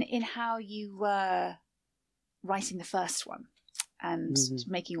in how you were writing the first one and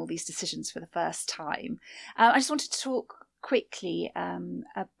making all these decisions for the first time. I just wanted to talk quickly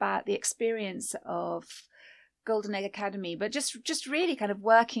about the experience of Golden Egg Academy, but just really kind of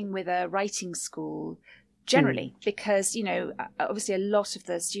working with a writing school generally, because, you know, obviously a lot of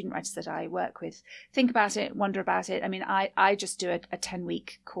the student writers that I work with think about it, wonder about it. I mean, I just do a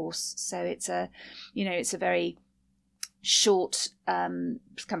 10-week course, so it's a very short, kind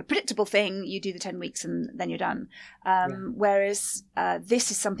of predictable thing. You do the 10 weeks and then you're done. Whereas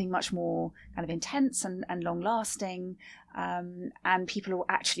this is something much more kind of intense and long lasting. And people are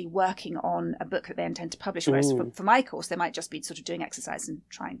actually working on a book that they intend to publish. Whereas for my course, they might just be sort of doing exercise and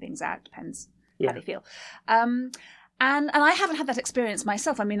trying things out. Depends how they feel. And I haven't had that experience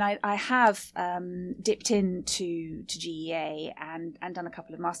myself. I mean, I have dipped into GEA and done a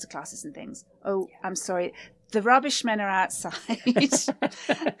couple of masterclasses and things. Oh, I'm sorry. The rubbish men are outside.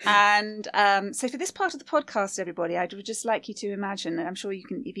 And so for this part of the podcast, everybody, I would just like you to imagine, and I'm sure you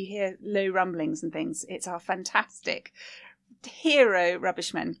can, if you hear low rumblings and things, it's our fantastic hero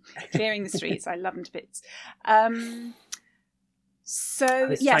rubbish men clearing the streets. I love them to bits. So I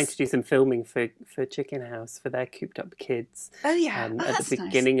was trying to do some filming for Chicken House for their cooped up kids. Oh yeah, at the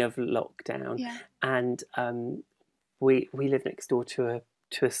beginning of lockdown, and we live next door to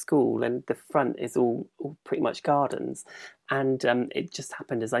a school, and the front is all pretty much gardens, and it just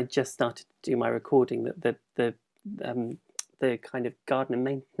happened as I just started to do my recording that the kind of garden and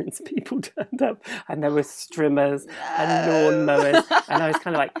maintenance people turned up, and there were trimmers and lawnmowers, and I was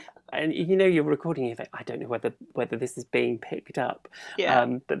kind of like, and you know, you're recording, you think, I don't know whether this is being picked up.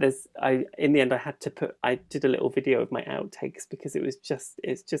 But in the end, I did a little video of my outtakes, because it's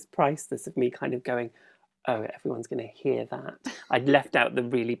just priceless of me kind of going, oh, everyone's going to hear that. I'd left out the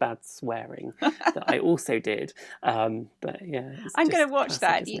really bad swearing that I also did. But yeah, I'm going to watch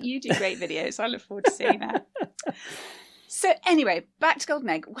that. You do great videos. I look forward to seeing that. So anyway, back to Golden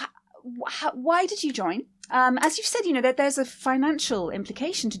Egg. Why did you join? As you've said, you know, that there's a financial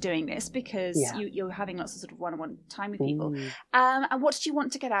implication to doing this, because you're having lots of sort of one-on-one time with people. And what did you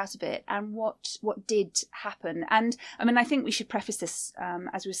want to get out of it? And what did happen? And I mean, I think we should preface this,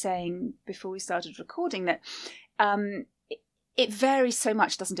 as we were saying before we started recording, that it varies so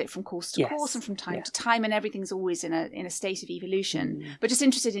much, doesn't it, from course to course and from time to time, and everything's always in a state of evolution. But just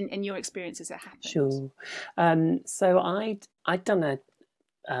interested in your experience as it happened. Sure. So I'd done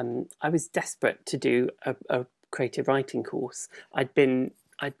I was desperate to do a creative writing course. I'd been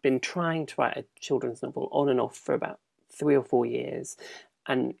trying to write a children's novel on and off for about 3 or 4 years,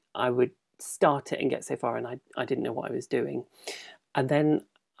 and I would start it and get so far, and I didn't know what I was doing. And then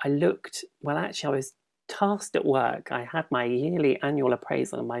I looked. Well, actually, I was tasked at work. I had my yearly annual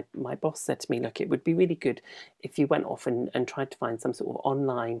appraisal, and my boss said to me, look, it would be really good if you went off and tried to find some sort of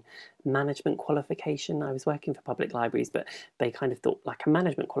online management qualification. I was working for public libraries, but they kind of thought like a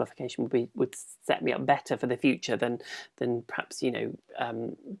management qualification would set me up better for the future than perhaps, you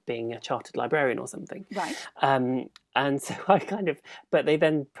know, being a chartered librarian or something. Right. And so but they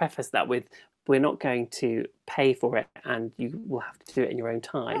then prefaced that with, we're not going to pay for it, and you will have to do it in your own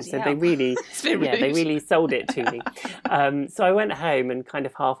time. So they really, they really sold it to me. So I went home and kind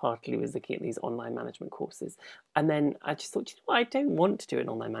of half-heartedly was looking at these online management courses, and then I just thought, you know what, I don't want to do an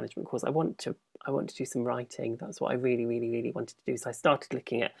online management course. I want to do some writing. That's what I really, really, really wanted to do. So I started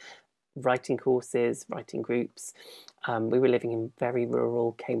looking at writing courses, writing groups. We were living in very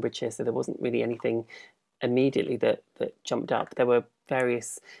rural Cambridgeshire, so there wasn't really anything immediately that jumped up. There were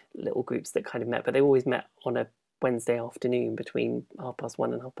various little groups that kind of met, but they always met on a Wednesday afternoon between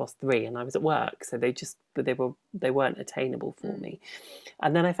 1:30 and 3:30, and I was at work, so they weren't attainable for me.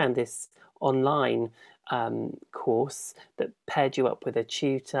 And then I found this online course that paired you up with a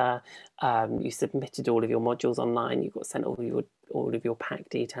tutor. You submitted all of your modules online. You got sent all of your pack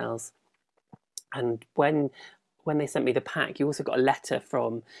details, and when they sent me the pack, you also got a letter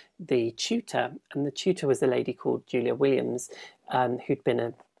from the tutor, and the tutor was a lady called Julia Williams, who'd been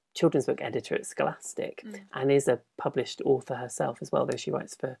a children's book editor at Scholastic and is a published author herself as well, though she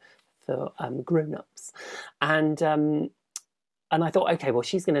writes for grown-ups. And I thought, okay, well,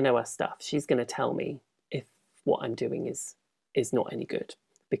 she's going to know her stuff. She's going to tell me if what I'm doing is not any good,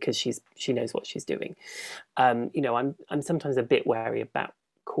 because she knows what she's doing. You know, I'm sometimes a bit wary about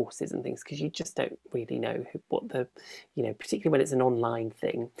courses and things, because you just don't really know what particularly when it's an online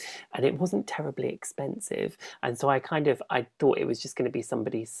thing, and it wasn't terribly expensive. And so I thought it was just going to be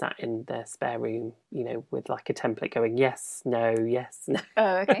somebody sat in their spare room, you know, with like a template going yes, no,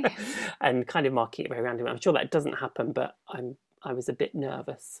 oh, okay. and kind of marking it very randomly. I'm sure that doesn't happen, but I was a bit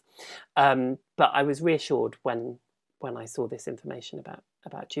nervous, but I was reassured when I saw this information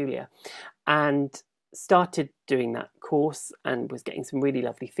about Julia. And started doing that course and was getting some really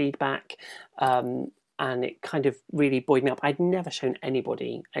lovely feedback. And it kind of really buoyed me up. I'd never shown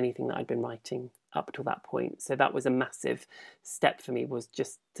anybody anything that I'd been writing up till that point. So that was a massive step for me, was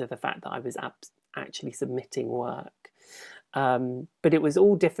just to the fact that I was actually submitting work. But it was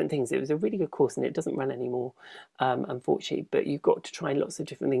all different things. It was a really good course, and it doesn't run anymore, unfortunately. But you've got to try lots of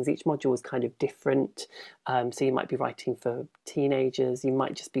different things. Each module is kind of different. So you might be writing for teenagers. You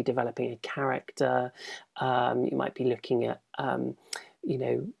might just be developing a character. You might be looking at,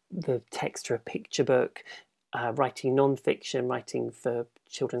 the text for a picture book, writing non-fiction, writing for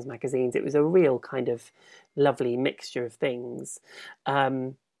children's magazines. It was a real kind of lovely mixture of things.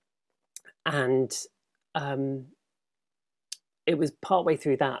 It was partway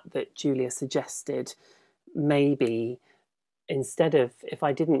through that Julia suggested maybe, instead of, if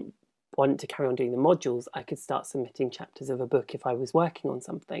I didn't want to carry on doing the modules, I could start submitting chapters of a book if I was working on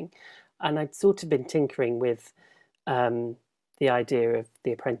something. And I'd sort of been tinkering with the idea of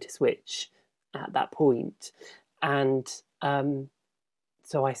The Apprentice Witch at that point. And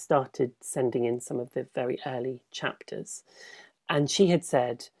so I started sending in some of the very early chapters. And she had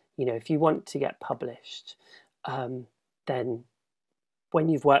said, if you want to get published, then when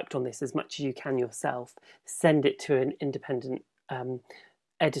you've worked on this as much as you can yourself, send it to an independent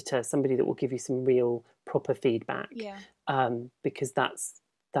editor, somebody that will give you some real proper feedback. Yeah. Because that's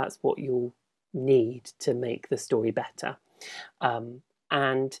what you'll need to make the story better.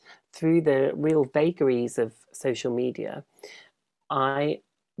 And through the real vagaries of social media, I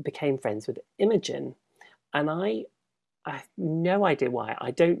became friends with Imogen. And I have no idea why.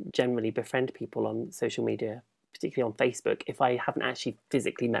 I don't generally befriend people on social media, particularly on Facebook, if I haven't actually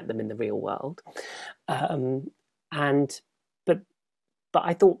physically met them in the real world. But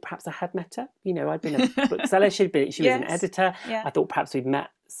I thought perhaps I had met her. I'd been a bookseller. She was an editor. Yeah. I thought perhaps we'd met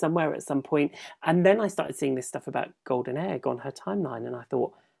somewhere at some point. And then I started seeing this stuff about Golden Egg on her timeline, and I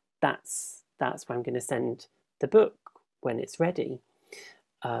thought, that's where I'm going to send the book when it's ready,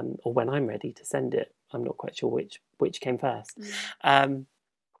 or when I'm ready to send it. I'm not quite sure which came first. And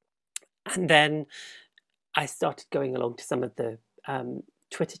then I started going along to some of the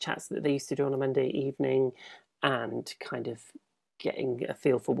Twitter chats that they used to do on a Monday evening, and kind of getting a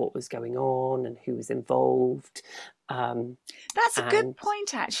feel for what was going on and who was involved. That's a good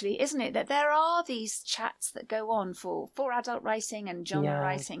point, actually, isn't it? That there are these chats that go on for adult writing and genre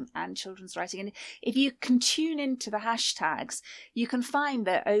writing and children's writing. And if you can tune into the hashtags, you can find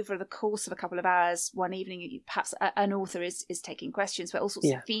that over the course of a couple of hours, one evening, perhaps an author is taking questions, but all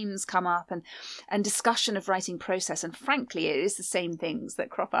sorts of themes come up, and discussion of writing process. And frankly, it is the same things that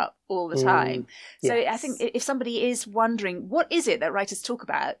crop up all the time. So I think if somebody is wondering, what is it that writers talk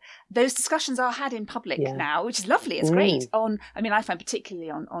about, those discussions are had in public now, which is lovely. It's great I find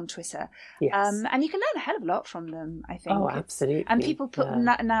particularly on Twitter. Yes. And you can learn a hell of a lot from them, I think. Oh, absolutely. And people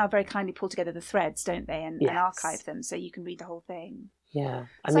now very kindly pull together the threads, don't they, and archive them, so you can read the whole thing. Yeah.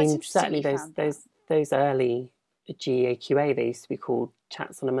 I mean, certainly those early GAQA, they used to be called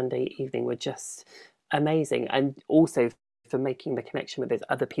Chats on a Monday Evening, were just amazing. And also for making the connection with those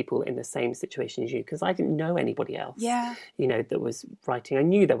other people in the same situation as you, because I didn't know anybody else that was writing. I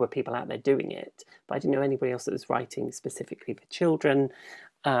knew there were people out there doing it, but I didn't know anybody else that was writing specifically for children,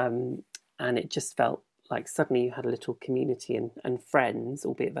 and it just felt like suddenly you had a little community and friends,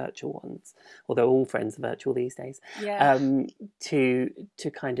 albeit virtual ones, although all friends are virtual these days, to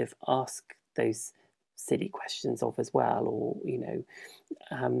kind of ask those silly questions of as well, or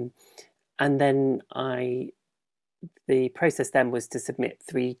and then the process then was to submit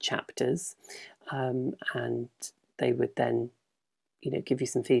 3 chapters, and they would then, give you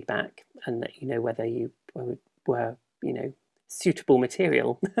some feedback and let you know whether you were, suitable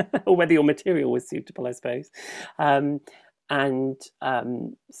material, or whether your material was suitable, I suppose. So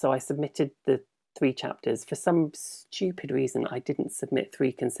I submitted the 3 chapters. For some stupid reason, I didn't submit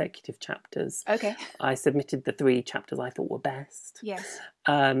 3 consecutive chapters. Okay. I submitted the 3 chapters I thought were best. Yes.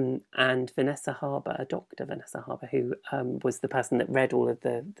 And Vanessa Harbour, Dr. Vanessa Harbour, who was the person that read all of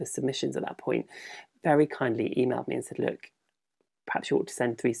the submissions at that point, very kindly emailed me and said, look, perhaps you ought to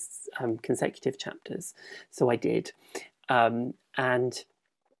send 3 consecutive chapters. So I did. And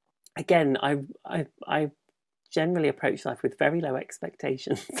again, I generally approach life with very low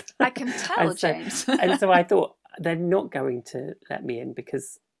expectations. I can tell, James. And so I thought, they're not going to let me in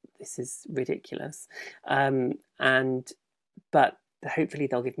because this is ridiculous. But hopefully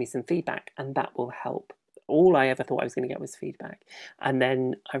they'll give me some feedback, and that will help. All I ever thought I was going to get was feedback. And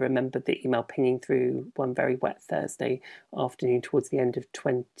then I remembered the email pinging through one very wet Thursday afternoon towards the end of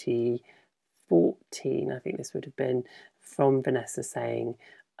 2014, I think this would have been, from Vanessa saying,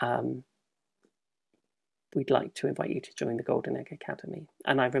 we'd like to invite you to join the Golden Egg Academy.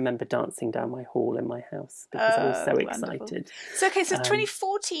 And I remember dancing down my hall in my house because I was so excited. So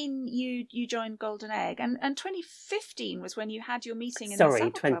 2014 you joined Golden Egg, and 2015 was when you had your meeting in the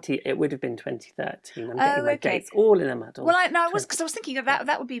Savile Club. It would have been 2013. I'm getting my dates all in a muddle. Well, I was thinking of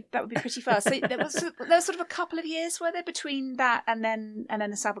that would be pretty fast. So there was sort of a couple of years, were there, between that and then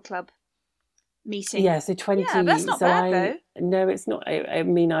the Savile Club meeting? Yeah, so 20. Yeah, that's not bad though. No, it's not. I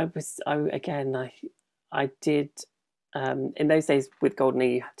mean, I did, in those days with Golden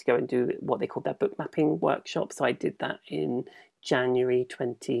Egg, you had to go and do what they called their book mapping workshop. So I did that in January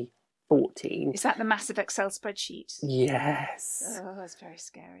 2014. Is that the massive Excel spreadsheet? Yes. Oh, that's very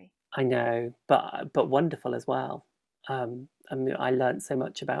scary. I know, but wonderful as well. I mean, I learned so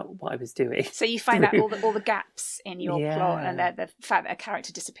much about what I was doing. So you find out all the gaps in your plot, and the fact that a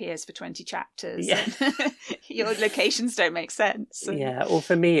character disappears for 20 chapters. Yeah. And your locations don't make sense. Yeah, or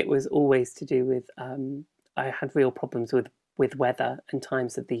for me, it was always to do with I had real problems with weather and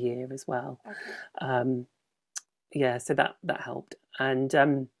times of the year as well. Okay. Yeah, so that helped, and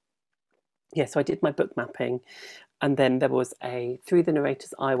so I did my book mapping, and then there was a Through the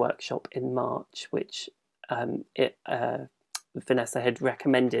Narrator's Eye workshop in March, which Vanessa had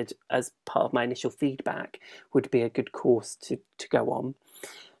recommended as part of my initial feedback would be a good course to go on,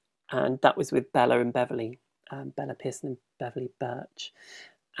 and that was with Bella and Beverly, Bella Pearson and Beverly Birch.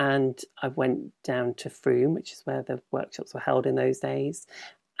 And I went down to Frome, which is where the workshops were held in those days,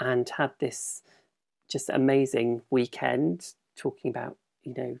 and had this just amazing weekend talking about,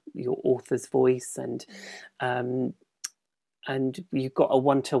 you know, your author's voice, and you got a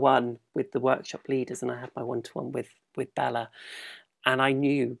one-to-one with the workshop leaders, and I had my one-to-one with Bella, and I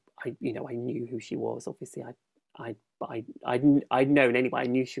knew who she was. Obviously, I'd known anyway. I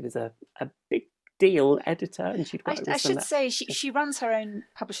knew she was a big deal editor, and she'd got. I should say she runs her own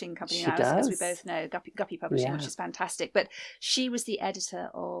publishing company now, as we both know, Guppy Publishing, which is fantastic. But she was the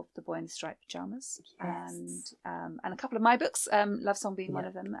editor of The Boy in the Striped Pyjamas, yes. and a couple of my books, Love Song being one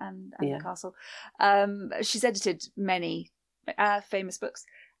of them, and The Castle. She's edited many famous books,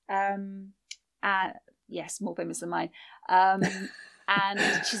 yes, more famous than mine. And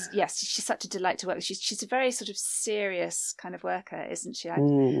she's such a delight to work with. She's a very sort of serious kind of worker, isn't she?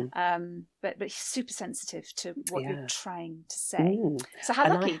 But super sensitive to what you're trying to say. So how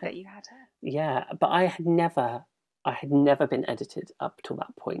lucky that you had her. Yeah, but I had never been edited up till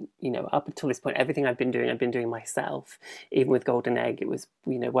that point. You know, up until this point, everything I've been doing myself. Even with Golden Egg, it was,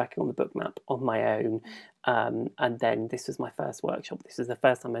 you know, working on the book map on my own. And then this was my first workshop. This was the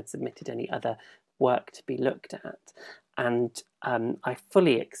first time I'd submitted any other work to be looked at. And I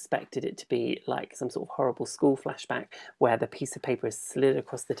fully expected it to be like some sort of horrible school flashback where the piece of paper is slid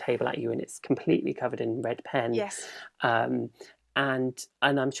across the table at you and it's completely covered in red pen. Yes. And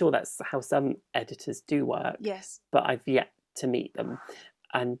I'm sure that's how some editors do work. Yes. But I've yet to meet them.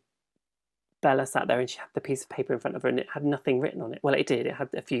 And Bella sat there and she had the piece of paper in front of her and it had nothing written on it. Well, it did. It had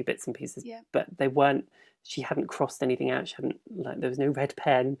a few bits and pieces, but they weren't. She hadn't crossed anything out. She hadn't, there was no red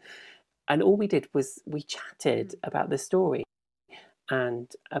pen. And all we did was we chatted about the story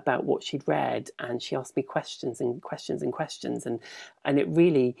and about what she'd read, and she asked me questions and questions and questions, and it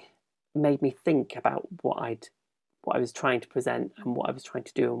really made me think about what I was trying to present and what I was trying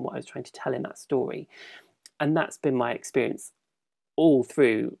to do and what I was trying to tell in that story. And that's been my experience all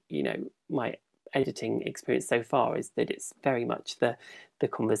through, you know, my editing experience so far, is that it's very much the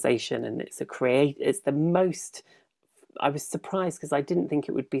conversation, and it's the most. I was surprised because I didn't think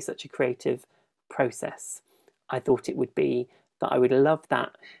it would be such a creative process. I thought it would be that I would love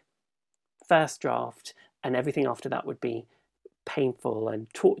that first draft and everything after that would be painful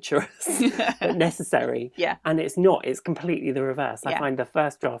and torturous but necessary. Yeah. And it's not. It's completely the reverse. I find the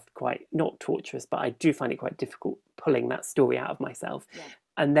first draft quite not torturous, but I do find it quite difficult pulling that story out of myself. Yeah.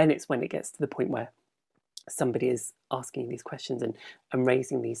 And then it's when it gets to the point where somebody is asking these questions and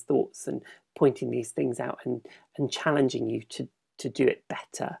raising these thoughts and pointing these things out and challenging you to do it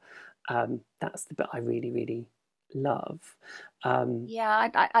better. That's the bit I really, really love.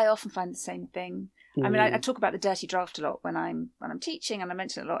 I often find the same thing. I mean, I talk about the dirty draft a lot when I'm teaching, and I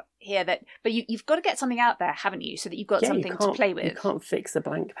mention it a lot here. But you've got to get something out there, haven't you? So that you've got something to play with. You can't fix a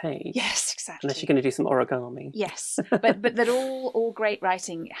blank page. Yes, exactly. Unless you're going to do some origami. Yes, but that all great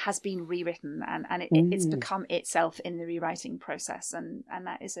writing has been rewritten, and it's become itself in the rewriting process, and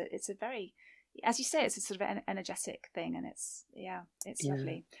that it's a very as you say, it's a sort of energetic thing, and it's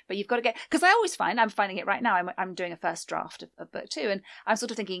lovely. But you've got to because I always find, I'm finding it right now, I'm doing a first draft of book 2, and I'm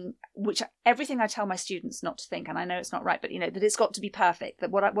sort of thinking, everything I tell my students not to think, and I know it's not right, but that it's got to be perfect,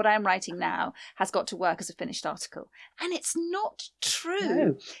 that what I am writing now has got to work as a finished article, and it's not true.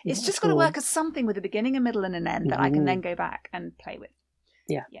 No, it's just got to work as something with a beginning, a middle, and an end that I can then go back and play with.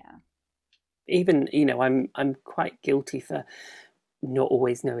 Yeah. Even I'm quite guilty for not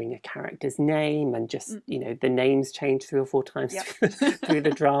always knowing a character's name, and just the names change 3 or 4 times through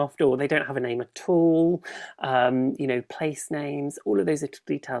the draft, or they don't have a name at all. Place names, all of those little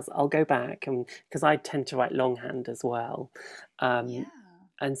details, I'll go back, and because I tend to write longhand as well, and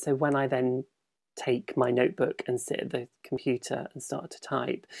so when I then take my notebook and sit at the computer and start to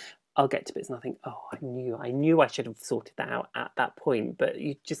type, I'll get to bits and I think, oh, I knew I should have sorted that out at that point. But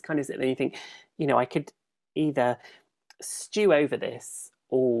you just kind of sit there and you think, I could either stew over this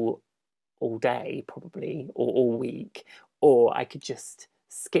all day probably, or all week, or I could just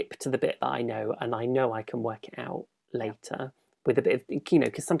skip to the bit that I know, and I know I can work it out later with a bit of,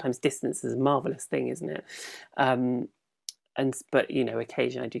 because sometimes distance is a marvelous thing, isn't it? But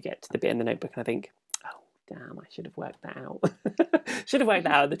occasionally I do get to the bit in the notebook and I think, oh damn, I should have worked that out. Should have worked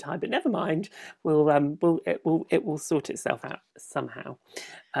that out at the time, but never mind. It will sort itself out somehow.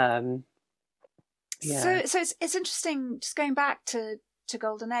 So it's interesting, just going back to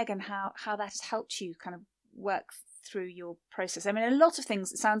Golden Egg and how that has helped you kind of work through your process. I mean, a lot of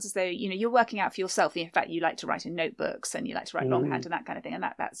things, it sounds as though you're working out for yourself. In fact, you like to write in notebooks and you like to write longhand and that kind of thing, and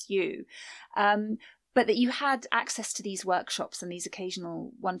that's you. But that you had access to these workshops and these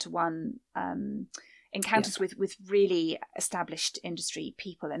occasional one-to-one encounters with really established industry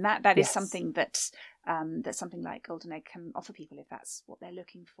people, and that is something that something like Golden Egg can offer people if that's what they're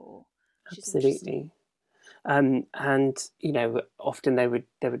looking for. Absolutely. And often there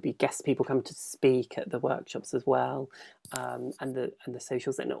would be guest people come to speak at the workshops as well, and the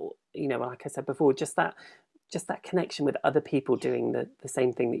socials, and like I said before, just that connection with other people doing the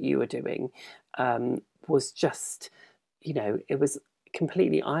same thing that you were doing was just, it was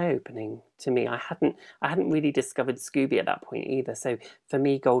completely eye-opening to me. I hadn't really discovered Scooby at that point either. So for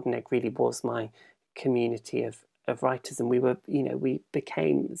me, Golden Egg really was my community of writers, and we were, we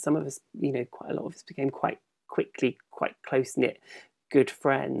became, some of us, quite a lot of us became quite quickly quite close-knit good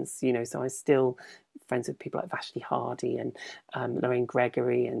friends, so I'm still friends with people like Vashti Hardy and Lorraine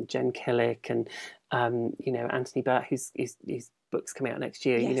Gregory and Jen Killick and Anthony Burt, whose book's coming out next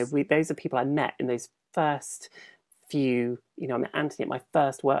year. Yes. Those are people I met in those first few, I met Anthony at my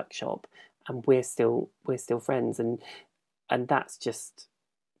first workshop, and we're still friends, and that's just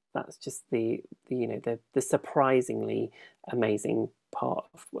the surprisingly amazing part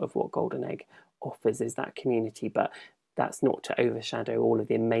of what Golden Egg offers, is that community. But that's not to overshadow all of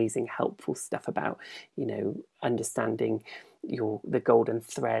the amazing helpful stuff about understanding the golden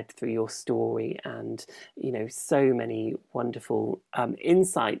thread through your story, and so many wonderful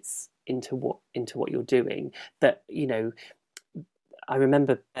insights into what you're doing, that I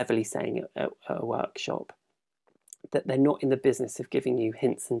remember Beverly saying at a workshop that they're not in the business of giving you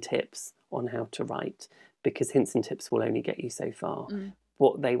hints and tips on how to write, because hints and tips will only get you so far.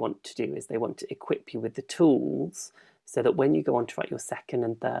 What they want to do is they want to equip you with the tools, so that when you go on to write your second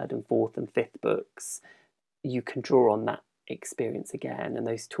and third and fourth and fifth books, you can draw on that experience again and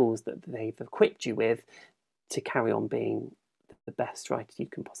those tools that they've equipped you with to carry on being the best writer you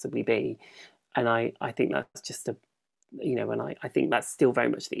can possibly be. And I think that's just and I think that's still very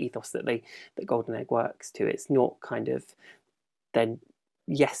much the ethos that Golden Egg works to. It's not kind of, then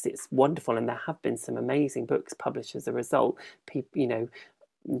yes, it's wonderful, and there have been some amazing books published as a result. People,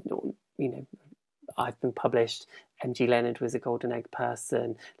 I've been published. M.G. Leonard was a Golden Egg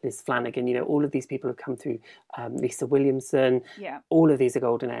person. Liz Flanagan, all of these people have come through. Lisa Williamson, all of these are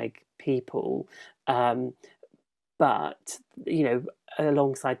Golden Egg people. But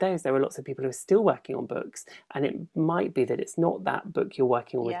alongside those, there are lots of people who are still working on books, and it might be that it's not that book you're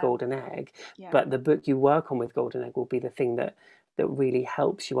working on with Golden Egg, but the book you work on with Golden Egg will be the thing that really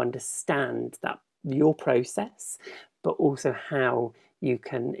helps you understand that your process, but also how you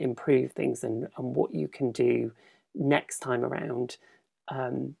can improve things and what you can do next time around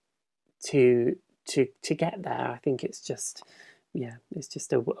to get there. I think it's just a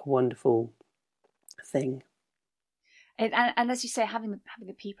wonderful thing. And as you say, having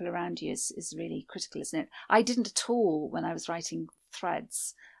the people around you is really critical, isn't it? I didn't at all when I was writing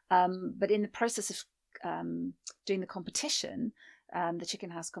Threads, but in the process of doing the competition, the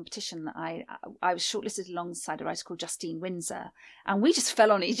Chicken House competition, I was shortlisted alongside a writer called Justine Windsor, and we just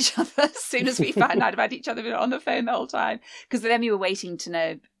fell on each other as soon as we found out about each other. We were on the phone the whole time, because then we were waiting to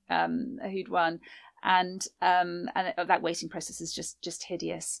know who'd won. And that waiting process is just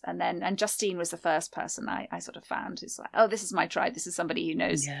hideous. And Justine was the first person I sort of found. It's like, oh, this is my tribe. This is somebody who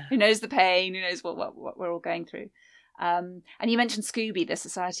knows the pain, who knows what we're all going through. And you mentioned Scooby, the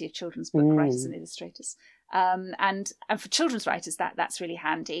Society of Children's Book Writers and Illustrators. And for children's writers, that's really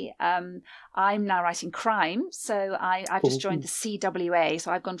handy. I'm now writing crime, so I've just joined the CWA.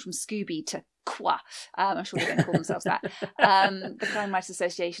 So I've gone from Scooby to QA. I'm sure they don't call themselves that. The Crime Writers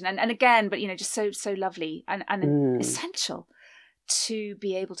Association, and again, but just so lovely and essential to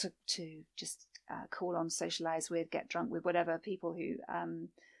be able to just call on, socialise with, get drunk with, whatever people who are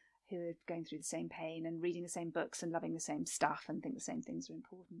going through the same pain and reading the same books and loving the same stuff and think the same things are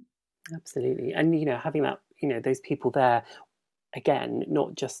important. Absolutely. And having that, those people there, again,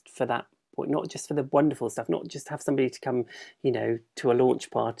 not just for that point, not just for the wonderful stuff, not just have somebody to come to a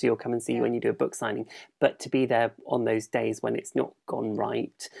launch party or come and see you when you do a book signing, but to be there on those days when it's not gone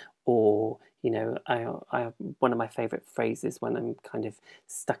right, or I one of my favorite phrases when I'm kind of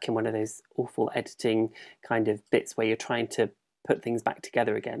stuck in one of those awful editing kind of bits where you're trying to put things back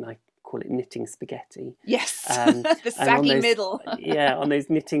together again, I call it knitting spaghetti. Yes, the saggy middle. On those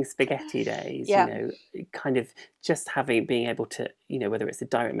knitting spaghetti days, kind of just being able to, whether it's a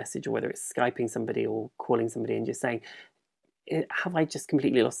direct message or whether it's Skyping somebody or calling somebody and just saying, have I just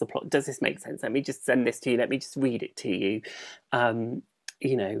completely lost the plot? Does this make sense? Let me just send this to you. Let me just read it to you.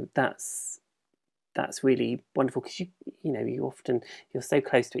 That's really wonderful, because you're so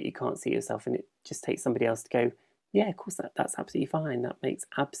close to it, you can't see yourself, and it just takes somebody else to go, yeah, of course, that's absolutely fine. That makes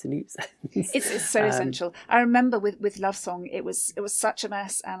absolute sense. It's so essential. I remember with Love Song, it was such a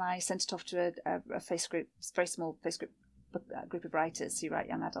mess, and I sent it off to a face group, very small face group of writers who write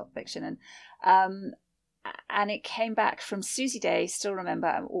young adult fiction, and it came back from Susie Day. Still remember,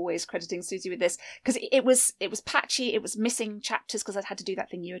 I'm always crediting Susie with this, because it was patchy. It was missing chapters because I'd had to do that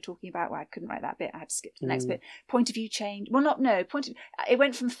thing you were talking about where I couldn't write that bit. I had to skip to the next bit. Point of view change. Well, it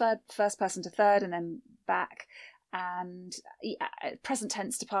went from first person to third and then back, and present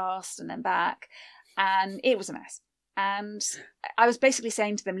tense to past and then back, and it was a mess. And I was basically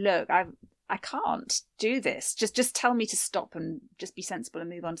saying to them, look, I can't do this. Just tell me to stop and just be sensible and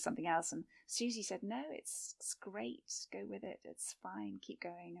move on to something else. And Susie said, no, it's great. Go with it. It's fine. Keep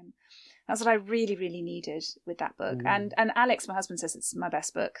going. And that's what I really, really needed with that book. And Alex, my husband, says it's my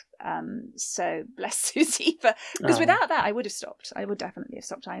best book. So bless Susie, because without that, I would have stopped. I would definitely have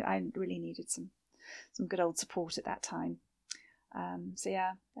stopped. I really needed some good old support at that time. So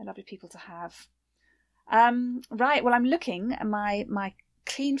yeah, they're lovely people to have. Right. Well, I'm looking at my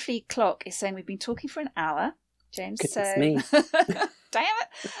Clean Feed clock is saying we've been talking for an hour, James. Goodness me. Damn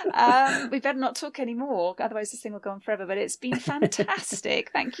it. We better not talk anymore, otherwise this thing will go on forever. But it's been fantastic.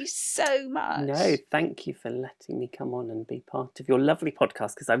 Thank you so much. No, thank you for letting me come on and be part of your lovely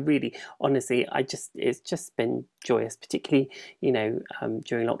podcast, because I really, honestly, it's just been joyous, particularly,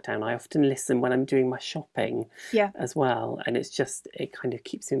 during lockdown. I often listen when I'm doing my shopping as well. And it kind of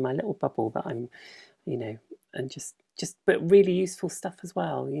keeps me in my little bubble that I'm, and but really useful stuff as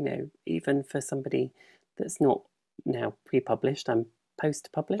well, even for somebody that's not now pre-published. I'm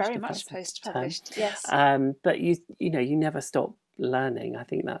post-published. Very much post-published, yes. But you never stop learning. I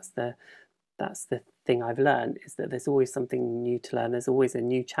think that's the thing I've learned, is that there's always something new to learn. There's always a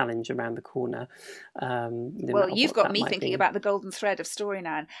new challenge around the corner. Well, you've got me thinking about the golden thread of story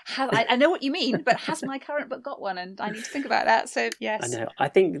now. And I know what you mean, but has my current book got one? And I need to think about that. So yes, I know. I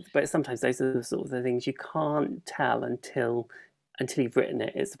think, but sometimes those are the sort of the things you can't tell until you've written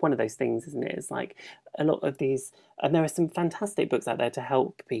it. It's one of those things, isn't it? It's like a lot of these, and there are some fantastic books out there to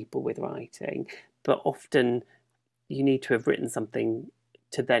help people with writing, but often you need to have written something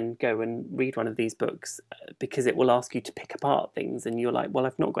to then go and read one of these books, because it will ask you to pick apart things, and you're like, well,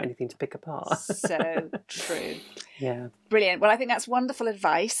 I've not got anything to pick apart. So true. Yeah. Brilliant. Well, I think that's wonderful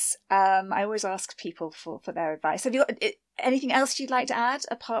advice. I always ask people for their advice. Have you got anything else you'd like to add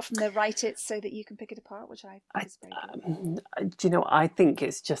apart from the write it so that you can pick it apart, which I think is very good. I think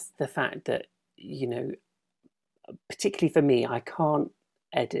it's just the fact that, particularly for me, I can't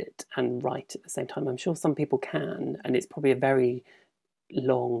edit and write at the same time. I'm sure some people can, and it's probably a very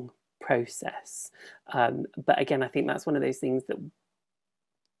long process, but again, I think that's one of those things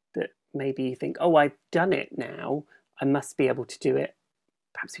that maybe you think, oh, I've done it now, I must be able to do it,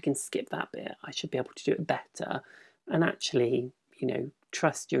 perhaps we can skip that bit, I should be able to do it better. And actually,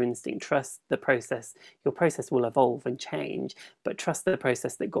 trust your instinct, trust the process. Your process will evolve and change, but trust the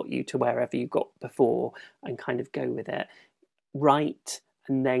process that got you to wherever you got before, and kind of go with it. Write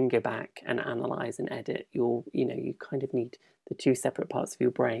and then go back and analyze and edit. You kind of need the two separate parts of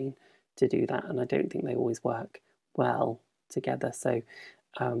your brain to do that, and I don't think they always work well together. So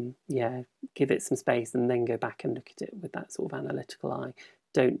give it some space and then go back and look at it with that sort of analytical eye.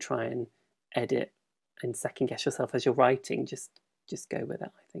 Don't try and edit and second guess yourself as you're writing. Just go with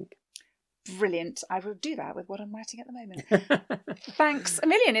it, I think. Brilliant. I will do that with what I'm writing at the moment. Thanks a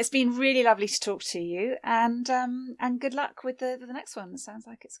million. It's been really lovely to talk to you, and good luck with the next one. It sounds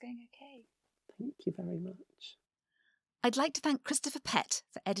like it's going okay. Thank you very much. I'd like to thank Christopher Pett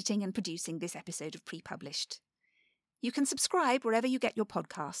for editing and producing this episode of Pre-Published. You can subscribe wherever you get your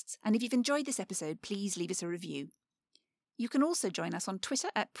podcasts, and if you've enjoyed this episode, please leave us a review. You can also join us on Twitter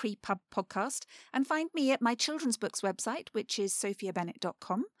at PrePubPodcast and find me at my children's books website, which is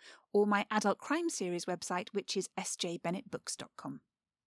sophiabennett.com, or my adult crime series website, which is sjbennettbooks.com.